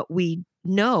what we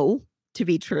know to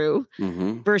be true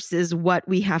versus what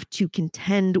we have to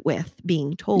contend with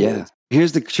being told. Yeah.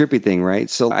 Here's the trippy thing, right?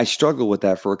 So I struggled with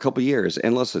that for a couple of years.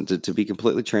 And listen, to be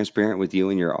completely transparent with you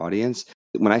and your audience,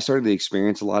 when I started to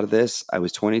experience a lot of this, I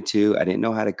was 22. I didn't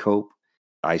know how to cope.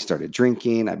 I started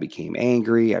drinking. I became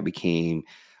angry. I became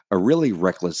a really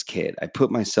reckless kid. I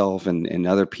put myself and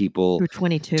other people You're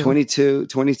 22. 22,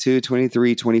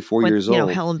 23, 24 years You know,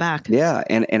 old. hell and back. Yeah.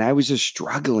 And I was just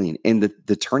struggling. And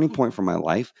the turning point for my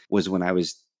life was when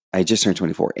I just turned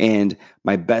 24. And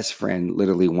my best friend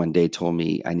literally one day told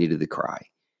me I needed to cry.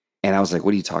 And I was like,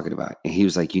 what are you talking about? And he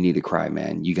was like, you need to cry,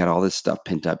 man. You got all this stuff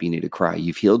pent up. You need to cry.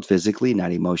 You've healed physically,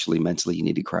 not emotionally, mentally. You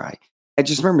need to cry. I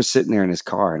just remember sitting there in his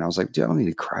car and I was like, dude, I don't need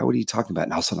to cry. What are you talking about?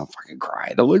 And all of a sudden I'm fucking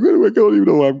crying. I'm like, I don't even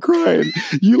know why I'm crying.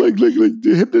 You like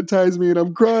hypnotize me and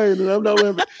I'm crying and I'm not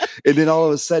laughing. And then all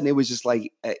of a sudden it was just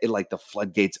like, the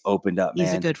floodgates opened up, man.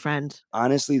 He's a good friend.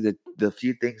 Honestly, the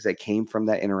few things that came from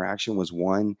that interaction was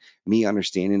one, me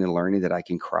understanding and learning that I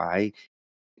can cry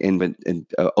in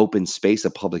open space, a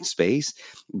public space,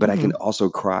 but I can also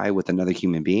cry with another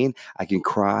human being. I can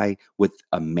cry with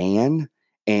a man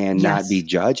and not be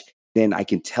judged. Then I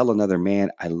can tell another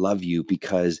man, I love you,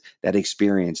 because that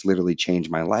experience literally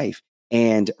changed my life.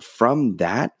 And from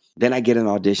that, then I get an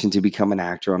audition to become an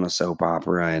actor on a soap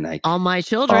opera. And All My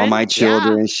Children.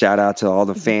 Yeah. Shout out to all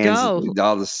the fans,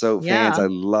 all the soap fans. Yeah. I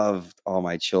loved All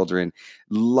My Children,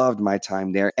 loved my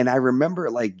time there. And I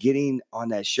remember like getting on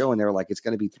that show and they were like, it's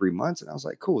going to be 3 months. And I was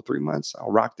like, cool, 3 months.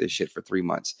 I'll rock this shit for 3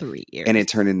 months. 3 years. And it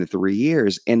turned into 3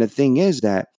 years. And the thing is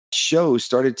that show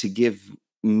started to give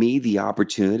me the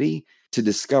opportunity to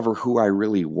discover who I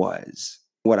really was,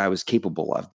 what I was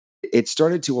capable of. It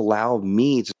started to allow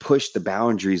me to push the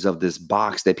boundaries of this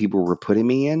box that people were putting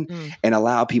me in and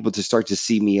allow people to start to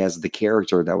see me as the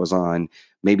character that was on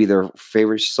maybe their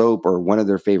favorite soap or one of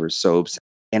their favorite soaps.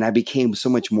 And I became so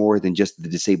much more than just the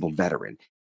disabled veteran.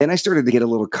 And I started to get a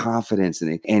little confidence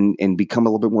and become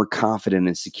a little bit more confident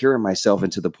and secure in myself,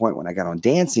 and to the point when I got on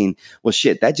dancing, well,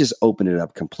 shit, that just opened it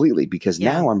up completely, because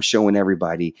now I'm showing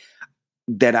everybody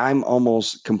that I'm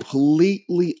almost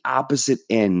completely opposite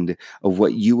end of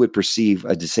what you would perceive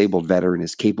a disabled veteran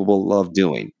is capable of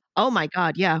doing. Oh my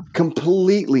God, yeah.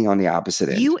 Completely on the opposite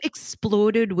end. You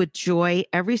exploded with joy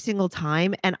every single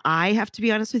time. And I have to be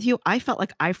honest with you, I felt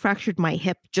like I fractured my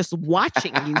hip just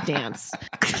watching you dance.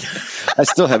 I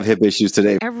still have hip issues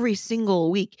today. Every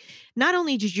single week. Not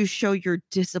only did you show your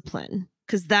discipline,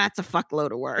 because that's a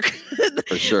fuckload of work.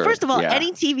 For sure. First of all,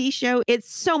 any TV show,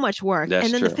 it's so much work. That's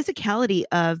and then true. the physicality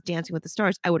of Dancing with the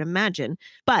Stars, I would imagine.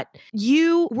 But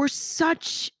you were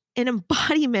such an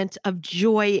embodiment of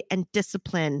joy and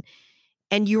discipline.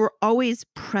 And you were always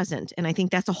present. And I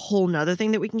think that's a whole nother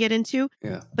thing that we can get into.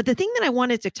 Yeah. But the thing that I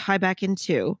wanted to tie back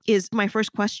into is my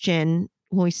first question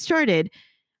when we started.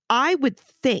 I would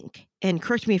think, and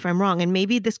correct me if I'm wrong, and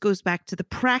maybe this goes back to the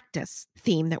practice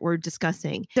theme that we're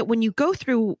discussing, that when you go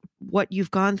through what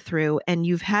you've gone through and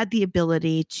you've had the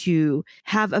ability to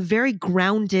have a very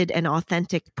grounded and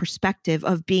authentic perspective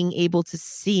of being able to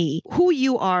see who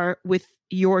you are with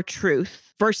your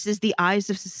truth versus the eyes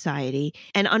of society,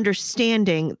 and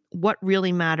understanding what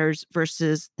really matters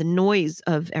versus the noise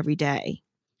of every day.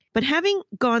 But having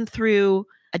gone through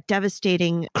a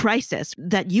devastating crisis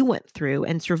that you went through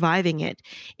and surviving it,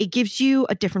 it gives you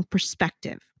a different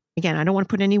perspective. Again, I don't want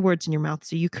to put any words in your mouth,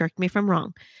 so you correct me if I'm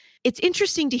wrong. It's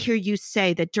interesting to hear you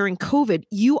say that during COVID,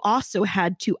 you also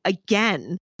had to,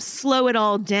 again, slow it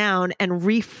all down and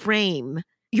reframe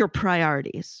your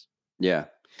priorities. Yeah.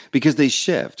 Because they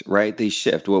shift, right? They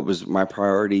shift. What was my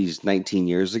priorities 19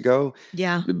 years ago?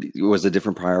 Yeah. It was a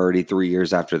different priority 3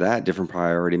 years after that, different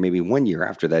priority maybe 1 year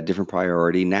after that, different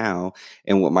priority now.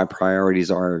 And what my priorities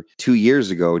are 2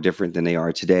 years ago, different than they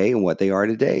are today, and what they are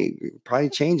today probably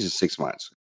changes in 6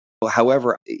 months.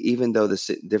 However, even though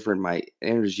my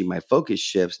energy, my focus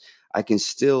shifts, I can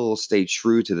still stay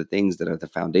true to the things that are the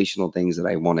foundational things that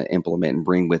I want to implement and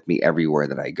bring with me everywhere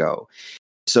that I go.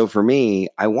 So for me,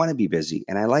 I want to be busy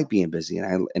and I like being busy,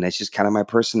 and it's just kind of my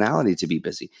personality to be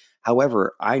busy.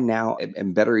 However, I now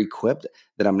am better equipped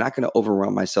that I'm not going to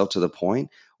overwhelm myself to the point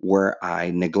where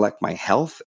I neglect my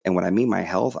health. And when I mean my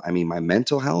health, I mean my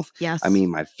mental health. Yes. I mean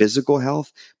my physical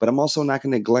health, but I'm also not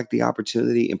going to neglect the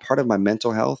opportunity. And part of my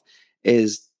mental health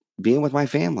is being with my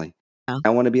family. Yeah.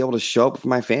 I want to be able to show up for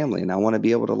my family, and I want to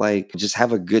be able to just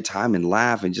have a good time and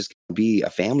laugh and just be a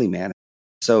family man.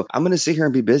 So I'm going to sit here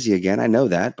and be busy again. I know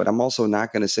that, but I'm also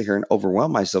not going to sit here and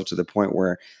overwhelm myself to the point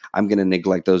where I'm going to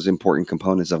neglect those important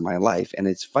components of my life. And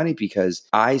it's funny because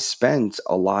I spent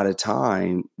a lot of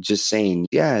time just saying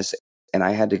yes, and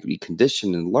I had to be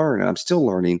conditioned and learn, and I'm still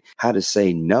learning how to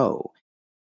say no.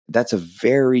 That's a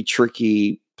very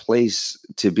tricky place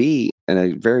to be and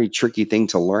a very tricky thing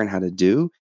to learn how to do,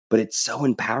 but it's so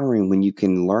empowering when you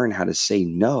can learn how to say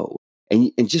no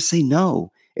and just say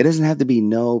no. It doesn't have to be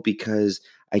no because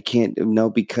I can't, no,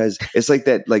 because it's like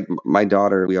that, like my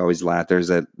daughter, we always laugh. There's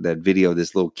that video of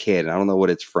this little kid, and I don't know what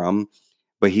it's from,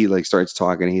 But he like starts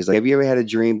talking. And he's like, "Have you ever had a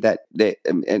dream that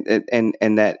and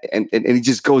he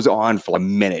just goes on for a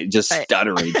minute, just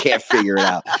stuttering, can't figure it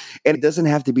out." And it doesn't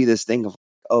have to be this thing of,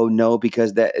 "Oh no,"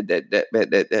 because that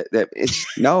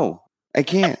it's no, I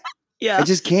can't. Yeah. I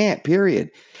just can't.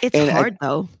 Period. It's hard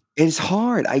though. It's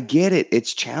hard. I get it.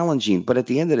 It's challenging. But at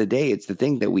the end of the day, it's the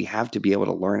thing that we have to be able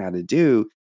to learn how to do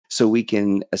so we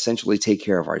can essentially take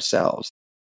care of ourselves.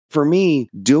 For me,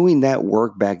 doing that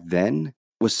work back then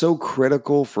was so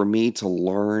critical for me to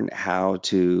learn for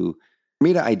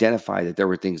me to identify that there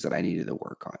were things that I needed to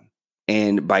work on.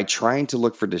 And by trying to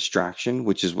look for distraction,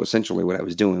 which is essentially what I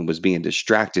was doing, was being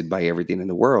distracted by everything in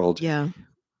the world. Yeah.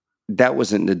 That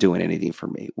wasn't doing anything for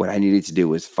me. What I needed to do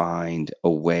was find a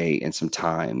way and some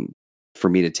time for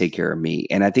me to take care of me.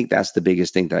 And I think that's the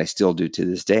biggest thing that I still do to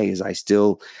this day is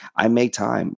I make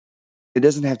time. It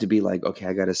doesn't have to be like, okay,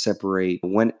 I got to separate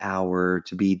 1 hour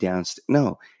to be downstairs.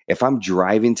 No, if I'm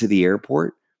driving to the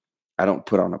airport, I don't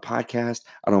put on a podcast.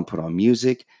 I don't put on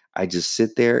music. I just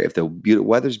sit there. If the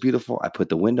weather's beautiful, I put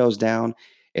the windows down.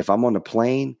 If I'm on a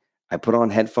plane, I put on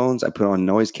headphones. I put on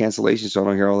noise cancellation so I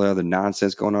don't hear all the other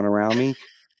nonsense going on around me.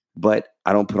 But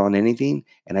I don't put on anything,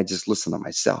 and I just listen to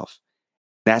myself.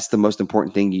 That's the most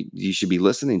important thing you should be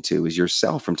listening to is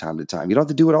yourself from time to time. You don't have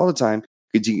to do it all the time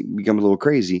because you become a little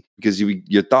crazy because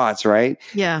your thoughts, right?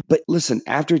 Yeah. But listen,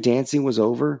 after dancing was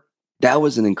over, that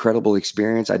was an incredible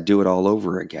experience. I'd do it all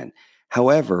over again.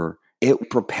 However, it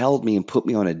propelled me and put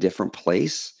me on a different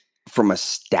place from a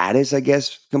status, I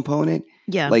guess, component.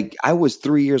 Yeah. Like I was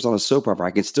 3 years on a soap opera.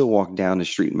 I could still walk down the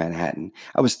street in Manhattan.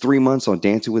 I was 3 months on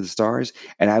Dancing with the Stars.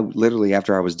 And I literally,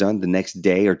 after I was done the next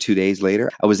day or 2 days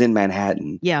later, I was in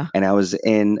Manhattan. Yeah. And I was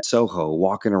in Soho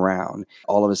walking around.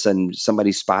 All of a sudden,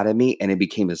 somebody spotted me and it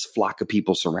became this flock of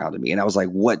people surrounded me. And I was like,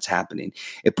 what's happening?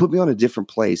 It put me on a different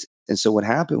place. And so what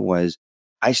happened was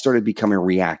I started becoming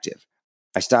reactive.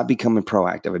 I stopped becoming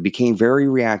proactive. I became very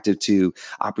reactive to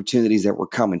opportunities that were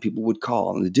coming. People would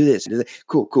call and do this, do that.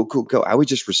 Cool, go. I was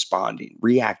just responding,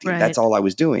 reacting. Right. That's all I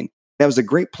was doing. That was a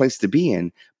great place to be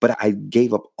in, but I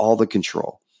gave up all the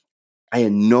control. I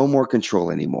had no more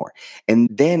control anymore. And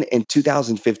then in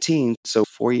 2015, so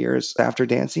 4 years after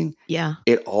dancing, Yeah.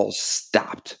 it all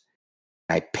stopped.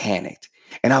 I panicked.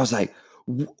 And I was like,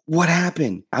 what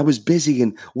happened? I was busy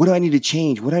and what do I need to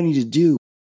change? What do I need to do?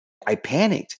 I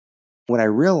panicked. What I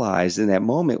realized in that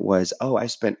moment was, oh, I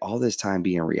spent all this time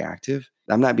being reactive.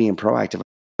 I'm not being proactive.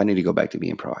 I need to go back to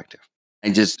being proactive.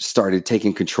 And just started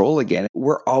taking control again.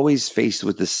 We're always faced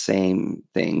with the same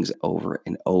things over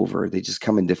and over. They just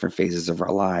come in different phases of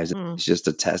our lives. It's just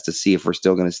a test to see if we're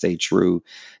still going to stay true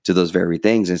to those very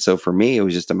things. And so for me, it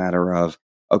was just a matter of,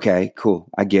 okay, cool.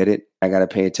 I get it. I got to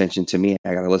pay attention to me.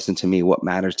 I got to listen to me. What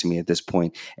matters to me at this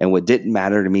point? And what didn't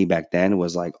matter to me back then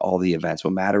was like all the events.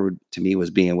 What mattered to me was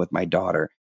being with my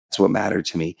daughter. That's what mattered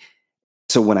to me.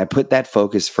 So when I put that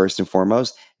focus first and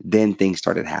foremost, then things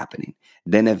started happening.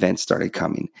 Then events started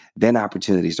coming. Then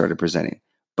opportunities started presenting.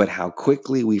 But how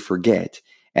quickly we forget.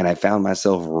 And I found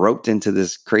myself roped into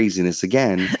this craziness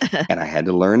again, and I had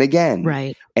to learn again.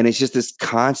 Right. And it's just this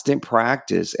constant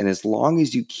practice. And as long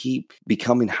as you keep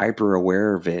becoming hyper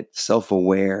aware of it,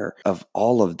 self-aware of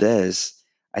all of this,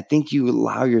 I think you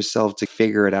allow yourself to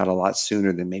figure it out a lot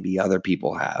sooner than maybe other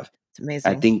people have. It's amazing.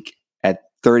 I think at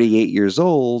 38 years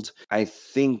old, I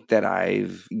think that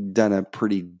I've done a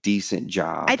pretty decent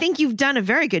job. I think you've done a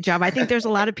very good job. I think there's a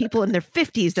lot of people in their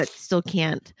 50s that still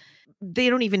can't.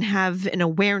 They don't even have an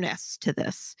awareness to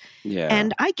this. Yeah.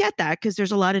 And I get that because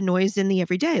there's a lot of noise in the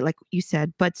everyday, like you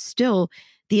said, but still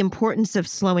the importance of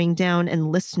slowing down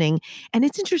and listening. And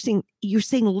it's interesting. You're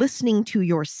saying listening to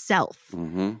yourself.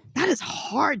 Mm-hmm. That is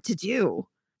hard to do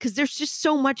because there's just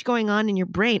so much going on in your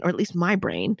brain, or at least my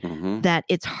brain, that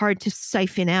it's hard to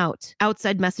siphon out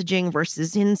outside messaging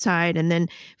versus inside, and then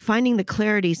finding the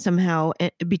clarity somehow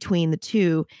between the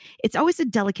two. It's always a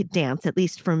delicate dance, at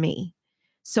least for me.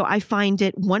 So I find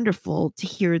it wonderful to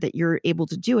hear that you're able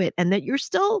to do it and that you're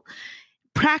still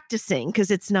practicing,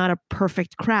 because it's not a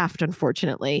perfect craft,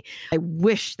 unfortunately. I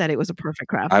wish that it was a perfect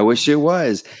craft. I wish it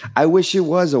was. I wish it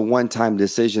was a one-time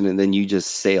decision and then you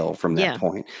just sail from that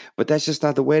point. But that's just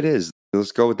not the way it is.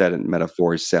 Let's go with that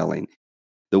metaphor, sailing.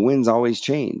 The winds always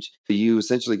change. You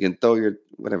essentially can throw your,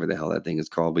 whatever the hell that thing is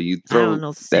called, but you throw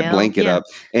that blanket up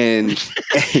and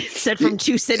said from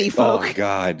Two City folk. Oh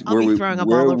God, I'll be throwing up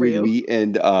all over you. We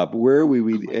end up? Where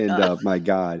we end up? My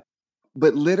God.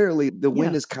 But literally the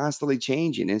wind is constantly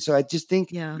changing. And so I just think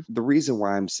the reason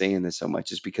why I'm saying this so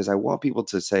much is because I want people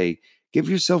to say, give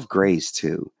yourself grace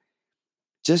too.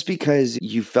 Just because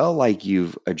you felt like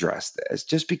you've addressed this,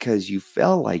 just because you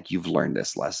felt like you've learned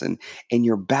this lesson and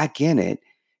you're back in it,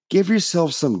 give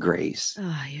yourself some grace.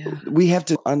 Oh, yeah. We have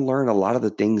to unlearn a lot of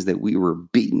the things that we were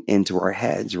beaten into our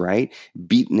heads, right?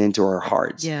 Beaten into our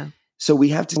hearts. Yeah. So we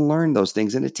have to learn those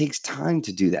things, and it takes time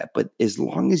to do that. But as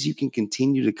long as you can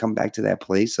continue to come back to that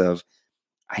place of,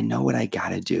 I know what I got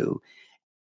to do.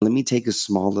 Let me take a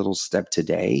small little step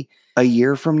today. A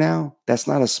year from now, that's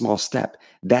not a small step.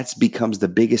 That becomes the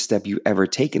biggest step you've ever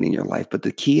taken in your life. But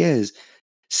the key is,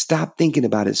 stop thinking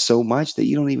about it so much that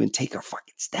you don't even take a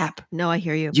fucking step. No, I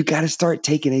hear you. You got to start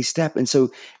taking a step. And so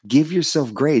give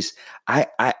yourself grace.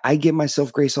 I give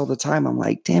myself grace all the time. I'm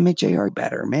like, damn it, JR,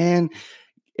 better, man.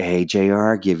 Hey,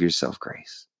 JR, give yourself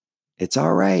grace. It's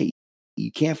all right.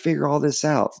 You can't figure all this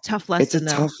out. It's a tough lesson. It's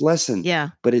a tough lesson. Yeah.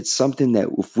 But it's something that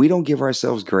if we don't give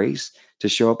ourselves grace to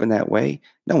show up in that way,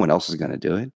 no one else is going to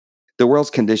do it. The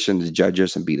world's conditioned to judge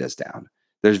us and beat us down.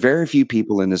 There's very few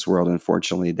people in this world,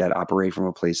 unfortunately, that operate from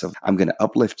a place of, I'm going to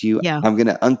uplift you. Yeah. I'm going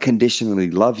to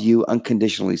unconditionally love you,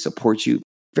 unconditionally support you.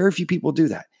 Very few people do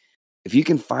that. If you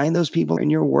can find those people in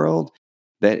your world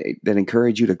that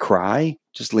encourage you to cry,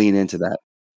 just lean into that.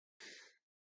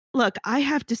 Look, I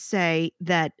have to say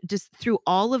that just through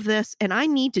all of this, and I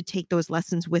need to take those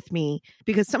lessons with me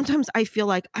because sometimes I feel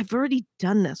like I've already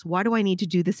done this. Why do I need to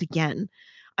do this again?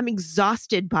 I'm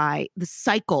exhausted by the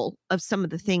cycle of some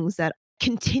of the things that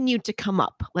continue to come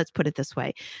up. Let's put it this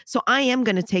way. So I am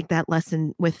going to take that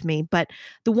lesson with me. But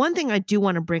the one thing I do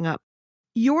want to bring up,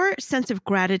 your sense of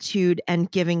gratitude and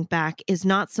giving back is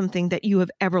not something that you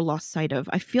have ever lost sight of.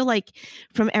 I feel like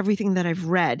from everything that I've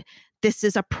read, this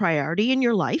is a priority in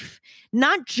your life,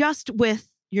 not just with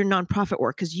your nonprofit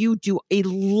work, because you do a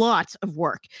lot of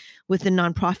work with the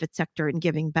nonprofit sector and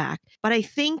giving back. But I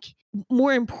think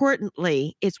more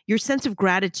importantly, it's your sense of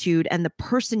gratitude and the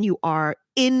person you are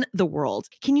in the world.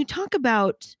 Can you talk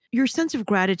about your sense of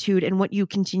gratitude and what you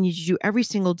continue to do every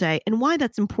single day and why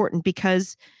that's important?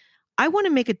 Because I want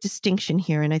to make a distinction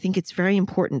here, and I think it's very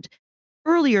important.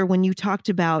 Earlier, when you talked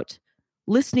about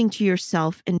listening to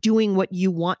yourself and doing what you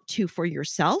want to for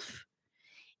yourself,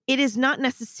 it is not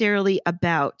necessarily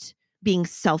about being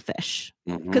selfish,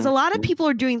 because a lot of people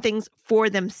are doing things for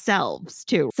themselves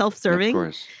too, self-serving. Of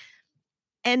course.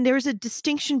 And there's a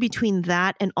distinction between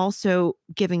that and also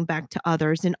giving back to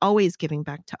others and always giving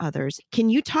back to others.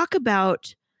 Can you talk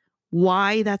about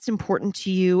why that's important to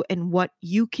you and what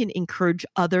you can encourage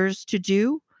others to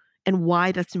do and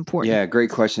why that's important? Yeah,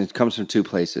 great question. It comes from two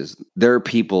places. There are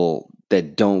people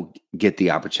that don't get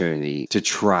the opportunity to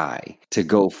try, to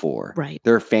go for. Right.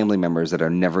 There are family members that are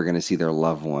never going to see their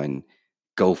loved one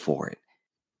go for it.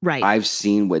 Right. I've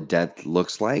seen what death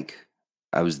looks like.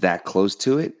 I was that close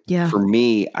to it. Yeah. For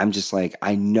me, I'm just like,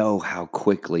 I know how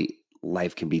quickly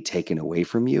life can be taken away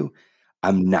from you.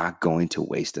 I'm not going to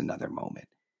waste another moment.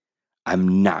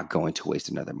 I'm not going to waste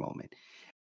another moment.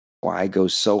 Why I go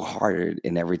so hard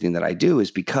in everything that I do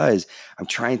is because I'm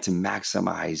trying to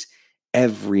maximize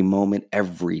every moment,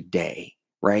 every day,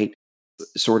 right?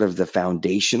 Sort of the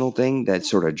foundational thing that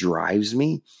sort of drives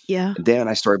me. Yeah. Then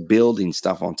I start building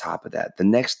stuff on top of that. The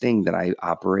next thing that I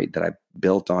operate, that I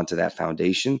built onto that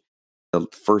foundation, the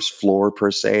first floor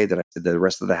per se that the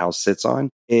rest of the house sits on,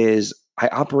 is I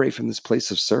operate from this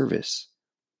place of service.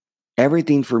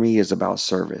 Everything for me is about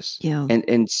service. Yeah.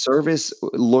 And service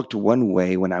looked one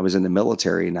way when I was in the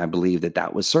military, and I believed that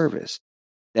that was service.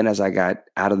 Then as I got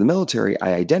out of the military,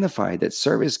 I identified that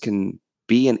service can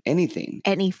be in anything.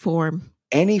 Any form.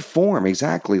 Any form,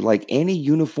 exactly. Like any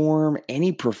uniform,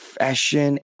 any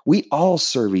profession. We all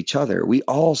serve each other. We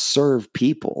all serve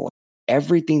people.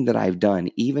 Everything that I've done,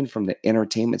 even from the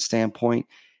entertainment standpoint,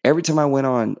 every time I went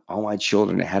on All My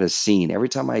Children, it had a scene. Every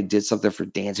time I did something for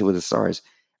Dancing with the Stars,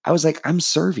 I was like, I'm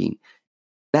serving.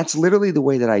 That's literally the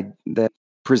way that I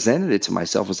presented it to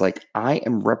myself, was like, I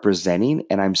am representing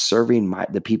and I'm serving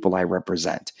the people I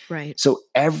represent. Right. So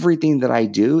everything that I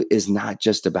do is not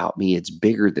just about me. It's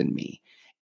bigger than me.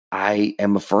 I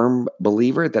am a firm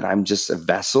believer that I'm just a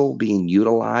vessel being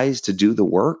utilized to do the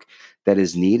work that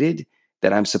is needed,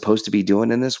 that I'm supposed to be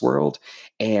doing in this world.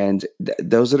 And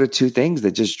those are the two things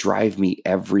that just drive me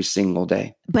every single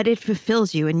day. But it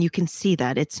fulfills you, and you can see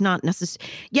that. It's not necessary.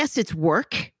 Yes, it's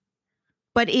work,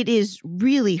 but it is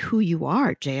really who you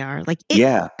are, JR. Like,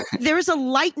 there's a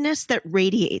lightness that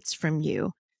radiates from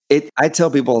you. I tell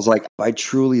people, it's like, I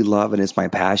truly love, and it's my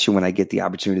passion when I get the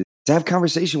opportunity to have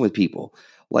conversation with people,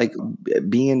 like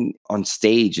being on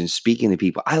stage and speaking to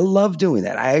people. I love doing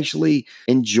that. I actually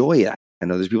enjoy it. I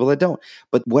know there's people that don't,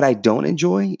 but what I don't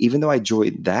enjoy, even though I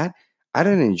enjoy that, I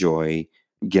don't enjoy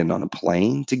getting on a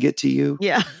plane to get to you.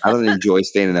 Yeah. I don't enjoy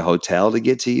staying in a hotel to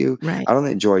get to you. Right. I don't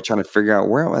enjoy trying to figure out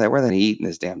where they eat in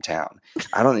this damn town.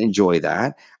 I don't enjoy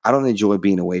that. I don't enjoy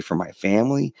being away from my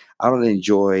family. I don't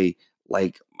enjoy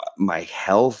like my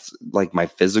health, like my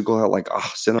physical health, like,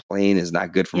 sitting on a plane is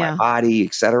not good for my body,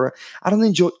 etc. I don't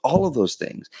enjoy all of those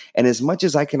things. And as much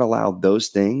as I can allow those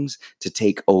things to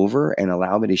take over and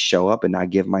allow me to show up and not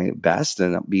give my best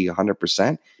and be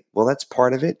 100%, well, that's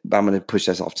part of it, but I'm going to push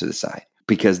that off to the side.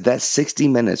 Because that 60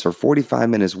 minutes or 45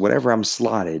 minutes, whatever I'm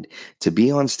slotted to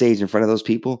be on stage in front of those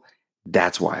people,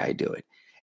 that's why I do it.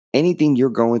 Anything you're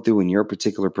going through in your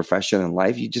particular profession in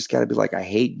life, you just got to be like, I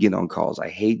hate getting on calls. I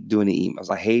hate doing the emails.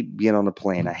 I hate being on a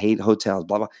plane. I hate hotels,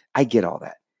 blah, blah. I get all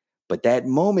that. But that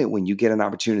moment when you get an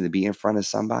opportunity to be in front of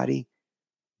somebody,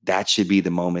 that should be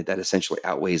the moment that essentially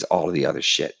outweighs all of the other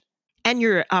shit. And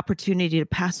your opportunity to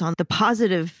pass on the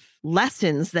positive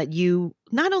lessons that you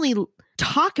not only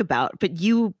talk about, but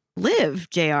you live,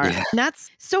 JR. Yeah. And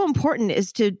that's so important,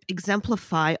 is to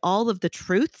exemplify all of the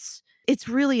truths. It's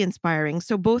really inspiring.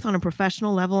 So both on a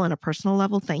professional level and a personal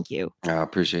level, thank you. I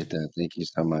appreciate that. Thank you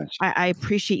so much. I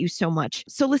appreciate you so much.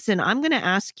 So listen, I'm going to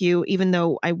ask you, even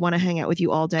though I want to hang out with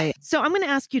you all day. So I'm going to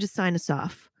ask you to sign us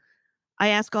off. I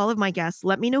ask all of my guests,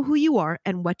 let me know who you are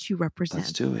and what you represent.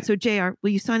 Let's do it. So JR, will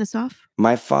you sign us off?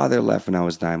 My father left when I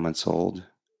was 9 months old.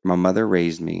 My mother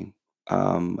raised me.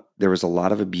 There was a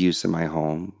lot of abuse in my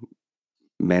home,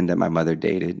 men that my mother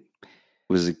dated. I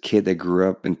was a kid that grew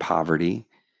up in poverty.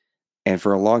 And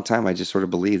for a long time, I just sort of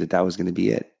believed that was going to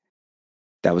be it.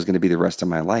 That was going to be the rest of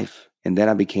my life. And then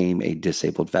I became a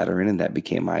disabled veteran, and that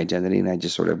became my identity. And I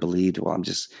just sort of believed, well,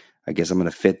 I guess I'm going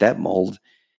to fit that mold.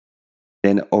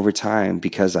 Then over time,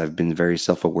 because I've been very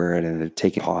self-aware and have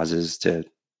taken pauses to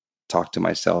talk to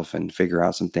myself and figure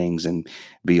out some things and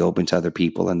be open to other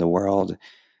people in the world,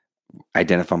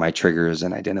 identify my triggers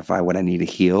and identify what I need to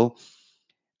heal,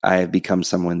 I have become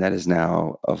someone that is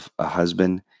now a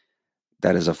husband,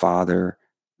 that is a father.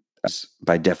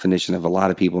 By definition of a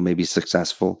lot of people may be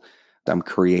successful. I'm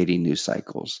creating new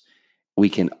cycles. We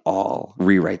can all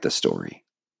rewrite the story.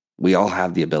 We all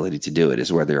have the ability to do it.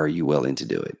 It's whether are you willing to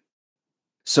do it.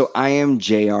 So I am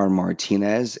JR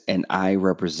Martinez, and I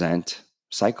represent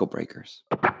Cycle Breakers.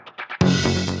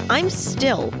 I'm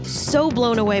still so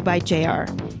blown away by JR.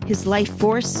 His life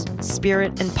force,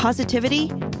 spirit, and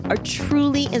positivity are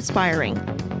truly inspiring.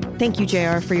 Thank you,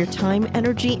 JR, for your time,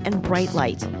 energy, and bright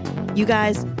light. You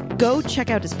guys, go check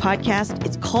out his podcast.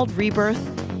 It's called Rebirth.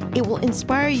 It will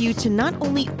inspire you to not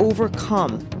only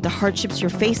overcome the hardships you're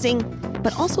facing,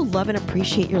 but also love and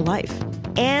appreciate your life.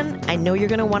 And I know you're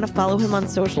going to want to follow him on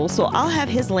social, so I'll have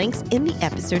his links in the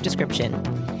episode description.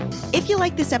 If you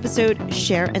like this episode,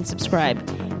 share and subscribe,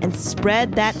 and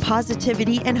spread that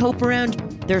positivity and hope around.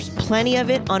 There's plenty of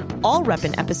it on all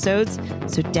Reppin' episodes,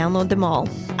 so download them all.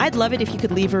 I'd love it if you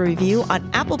could leave a review on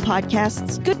Apple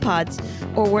Podcasts, Good Pods,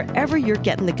 or wherever you're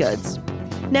getting the goods.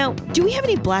 Now, do we have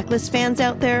any Blacklist fans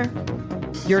out there?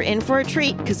 You're in for a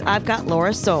treat, because I've got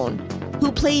Laura Sohn,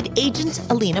 who played Agent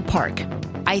Alina Park.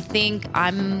 I think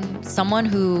I'm someone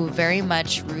who very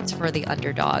much roots for the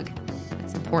underdog.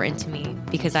 It's important to me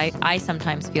because I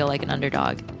sometimes feel like an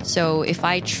underdog. So if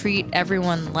I treat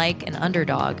everyone like an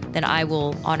underdog, then I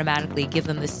will automatically give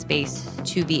them the space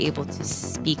to be able to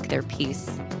speak their piece.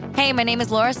 Hey, my name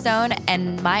is Laura Sohn,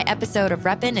 and my episode of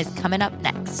Reppin' is coming up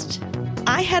next.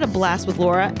 I had a blast with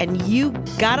Laura, and you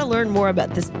gotta learn more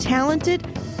about this talented,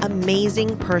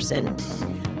 amazing person.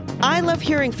 I love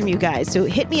hearing from you guys, so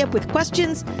hit me up with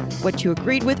questions, what you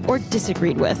agreed with or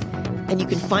disagreed with. And you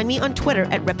can find me on Twitter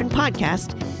at Reppin'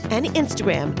 Podcast and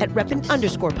Instagram at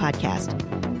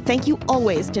Reppin_podcast. Thank you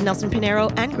always to Nelson Pinero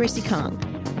and Gracie Kong.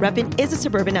 Reppin' is a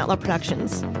Suburban Outlaw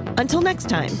Productions. Until next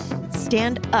time,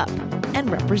 stand up and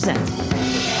represent.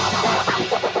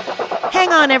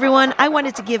 Hang on, everyone. I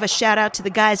wanted to give a shout out to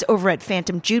the guys over at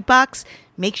Phantom Jukebox.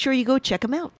 Make sure you go check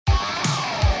them out.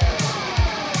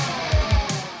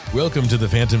 Welcome to the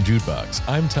Phantom Jukebox.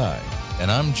 I'm Ty. And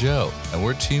I'm Joe, and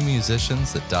we're two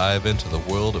musicians that dive into the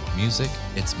world of music,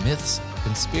 its myths,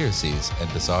 conspiracies,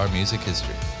 and bizarre music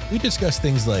history. We discuss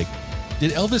things like,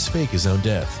 did Elvis fake his own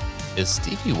death? Is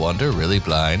Stevie Wonder really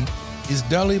blind? Is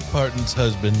Dolly Parton's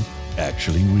husband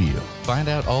actually real? Find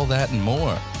out all that and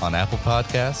more on Apple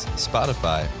Podcasts,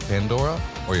 Spotify, Pandora,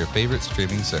 or your favorite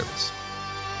streaming service.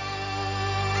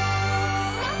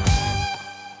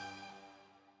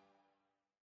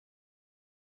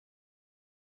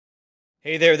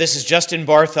 Hey there, this is Justin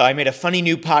Bartha. I made a funny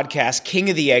new podcast,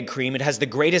 King of the Egg Cream. It has the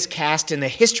greatest cast in the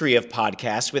history of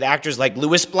podcasts with actors like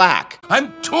Louis Black.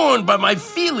 I'm torn by my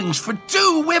feelings for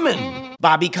two women.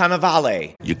 Bobby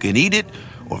Cannavale. You can eat it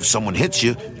Or if someone hits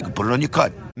you, you can put it on your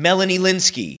cut. Melanie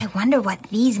Linsky. I wonder what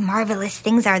these marvelous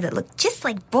things are that look just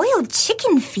like boiled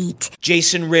chicken feet.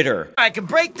 Jason Ritter. I can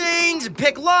break things and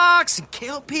pick locks and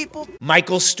kill people.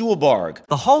 Michael Stuhlbarg.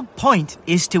 The whole point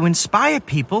is to inspire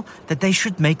people that they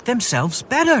should make themselves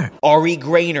better. Ari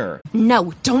Grainer.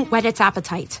 No, don't whet its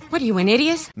appetite. What are you, an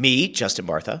idiot? Me, Justin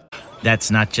Bartha.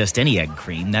 That's not just any egg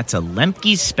cream, that's a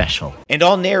Lemke's special. And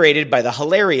all narrated by the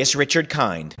hilarious Richard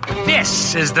Kind.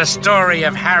 This is the story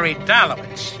of Harry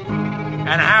Dalowitz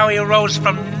and how he rose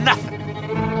from nothing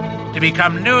to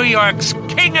become New York's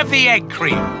King of the Egg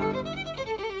Cream.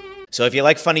 So if you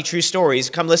like funny true stories,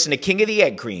 come listen to King of the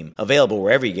Egg Cream, available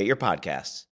wherever you get your podcasts.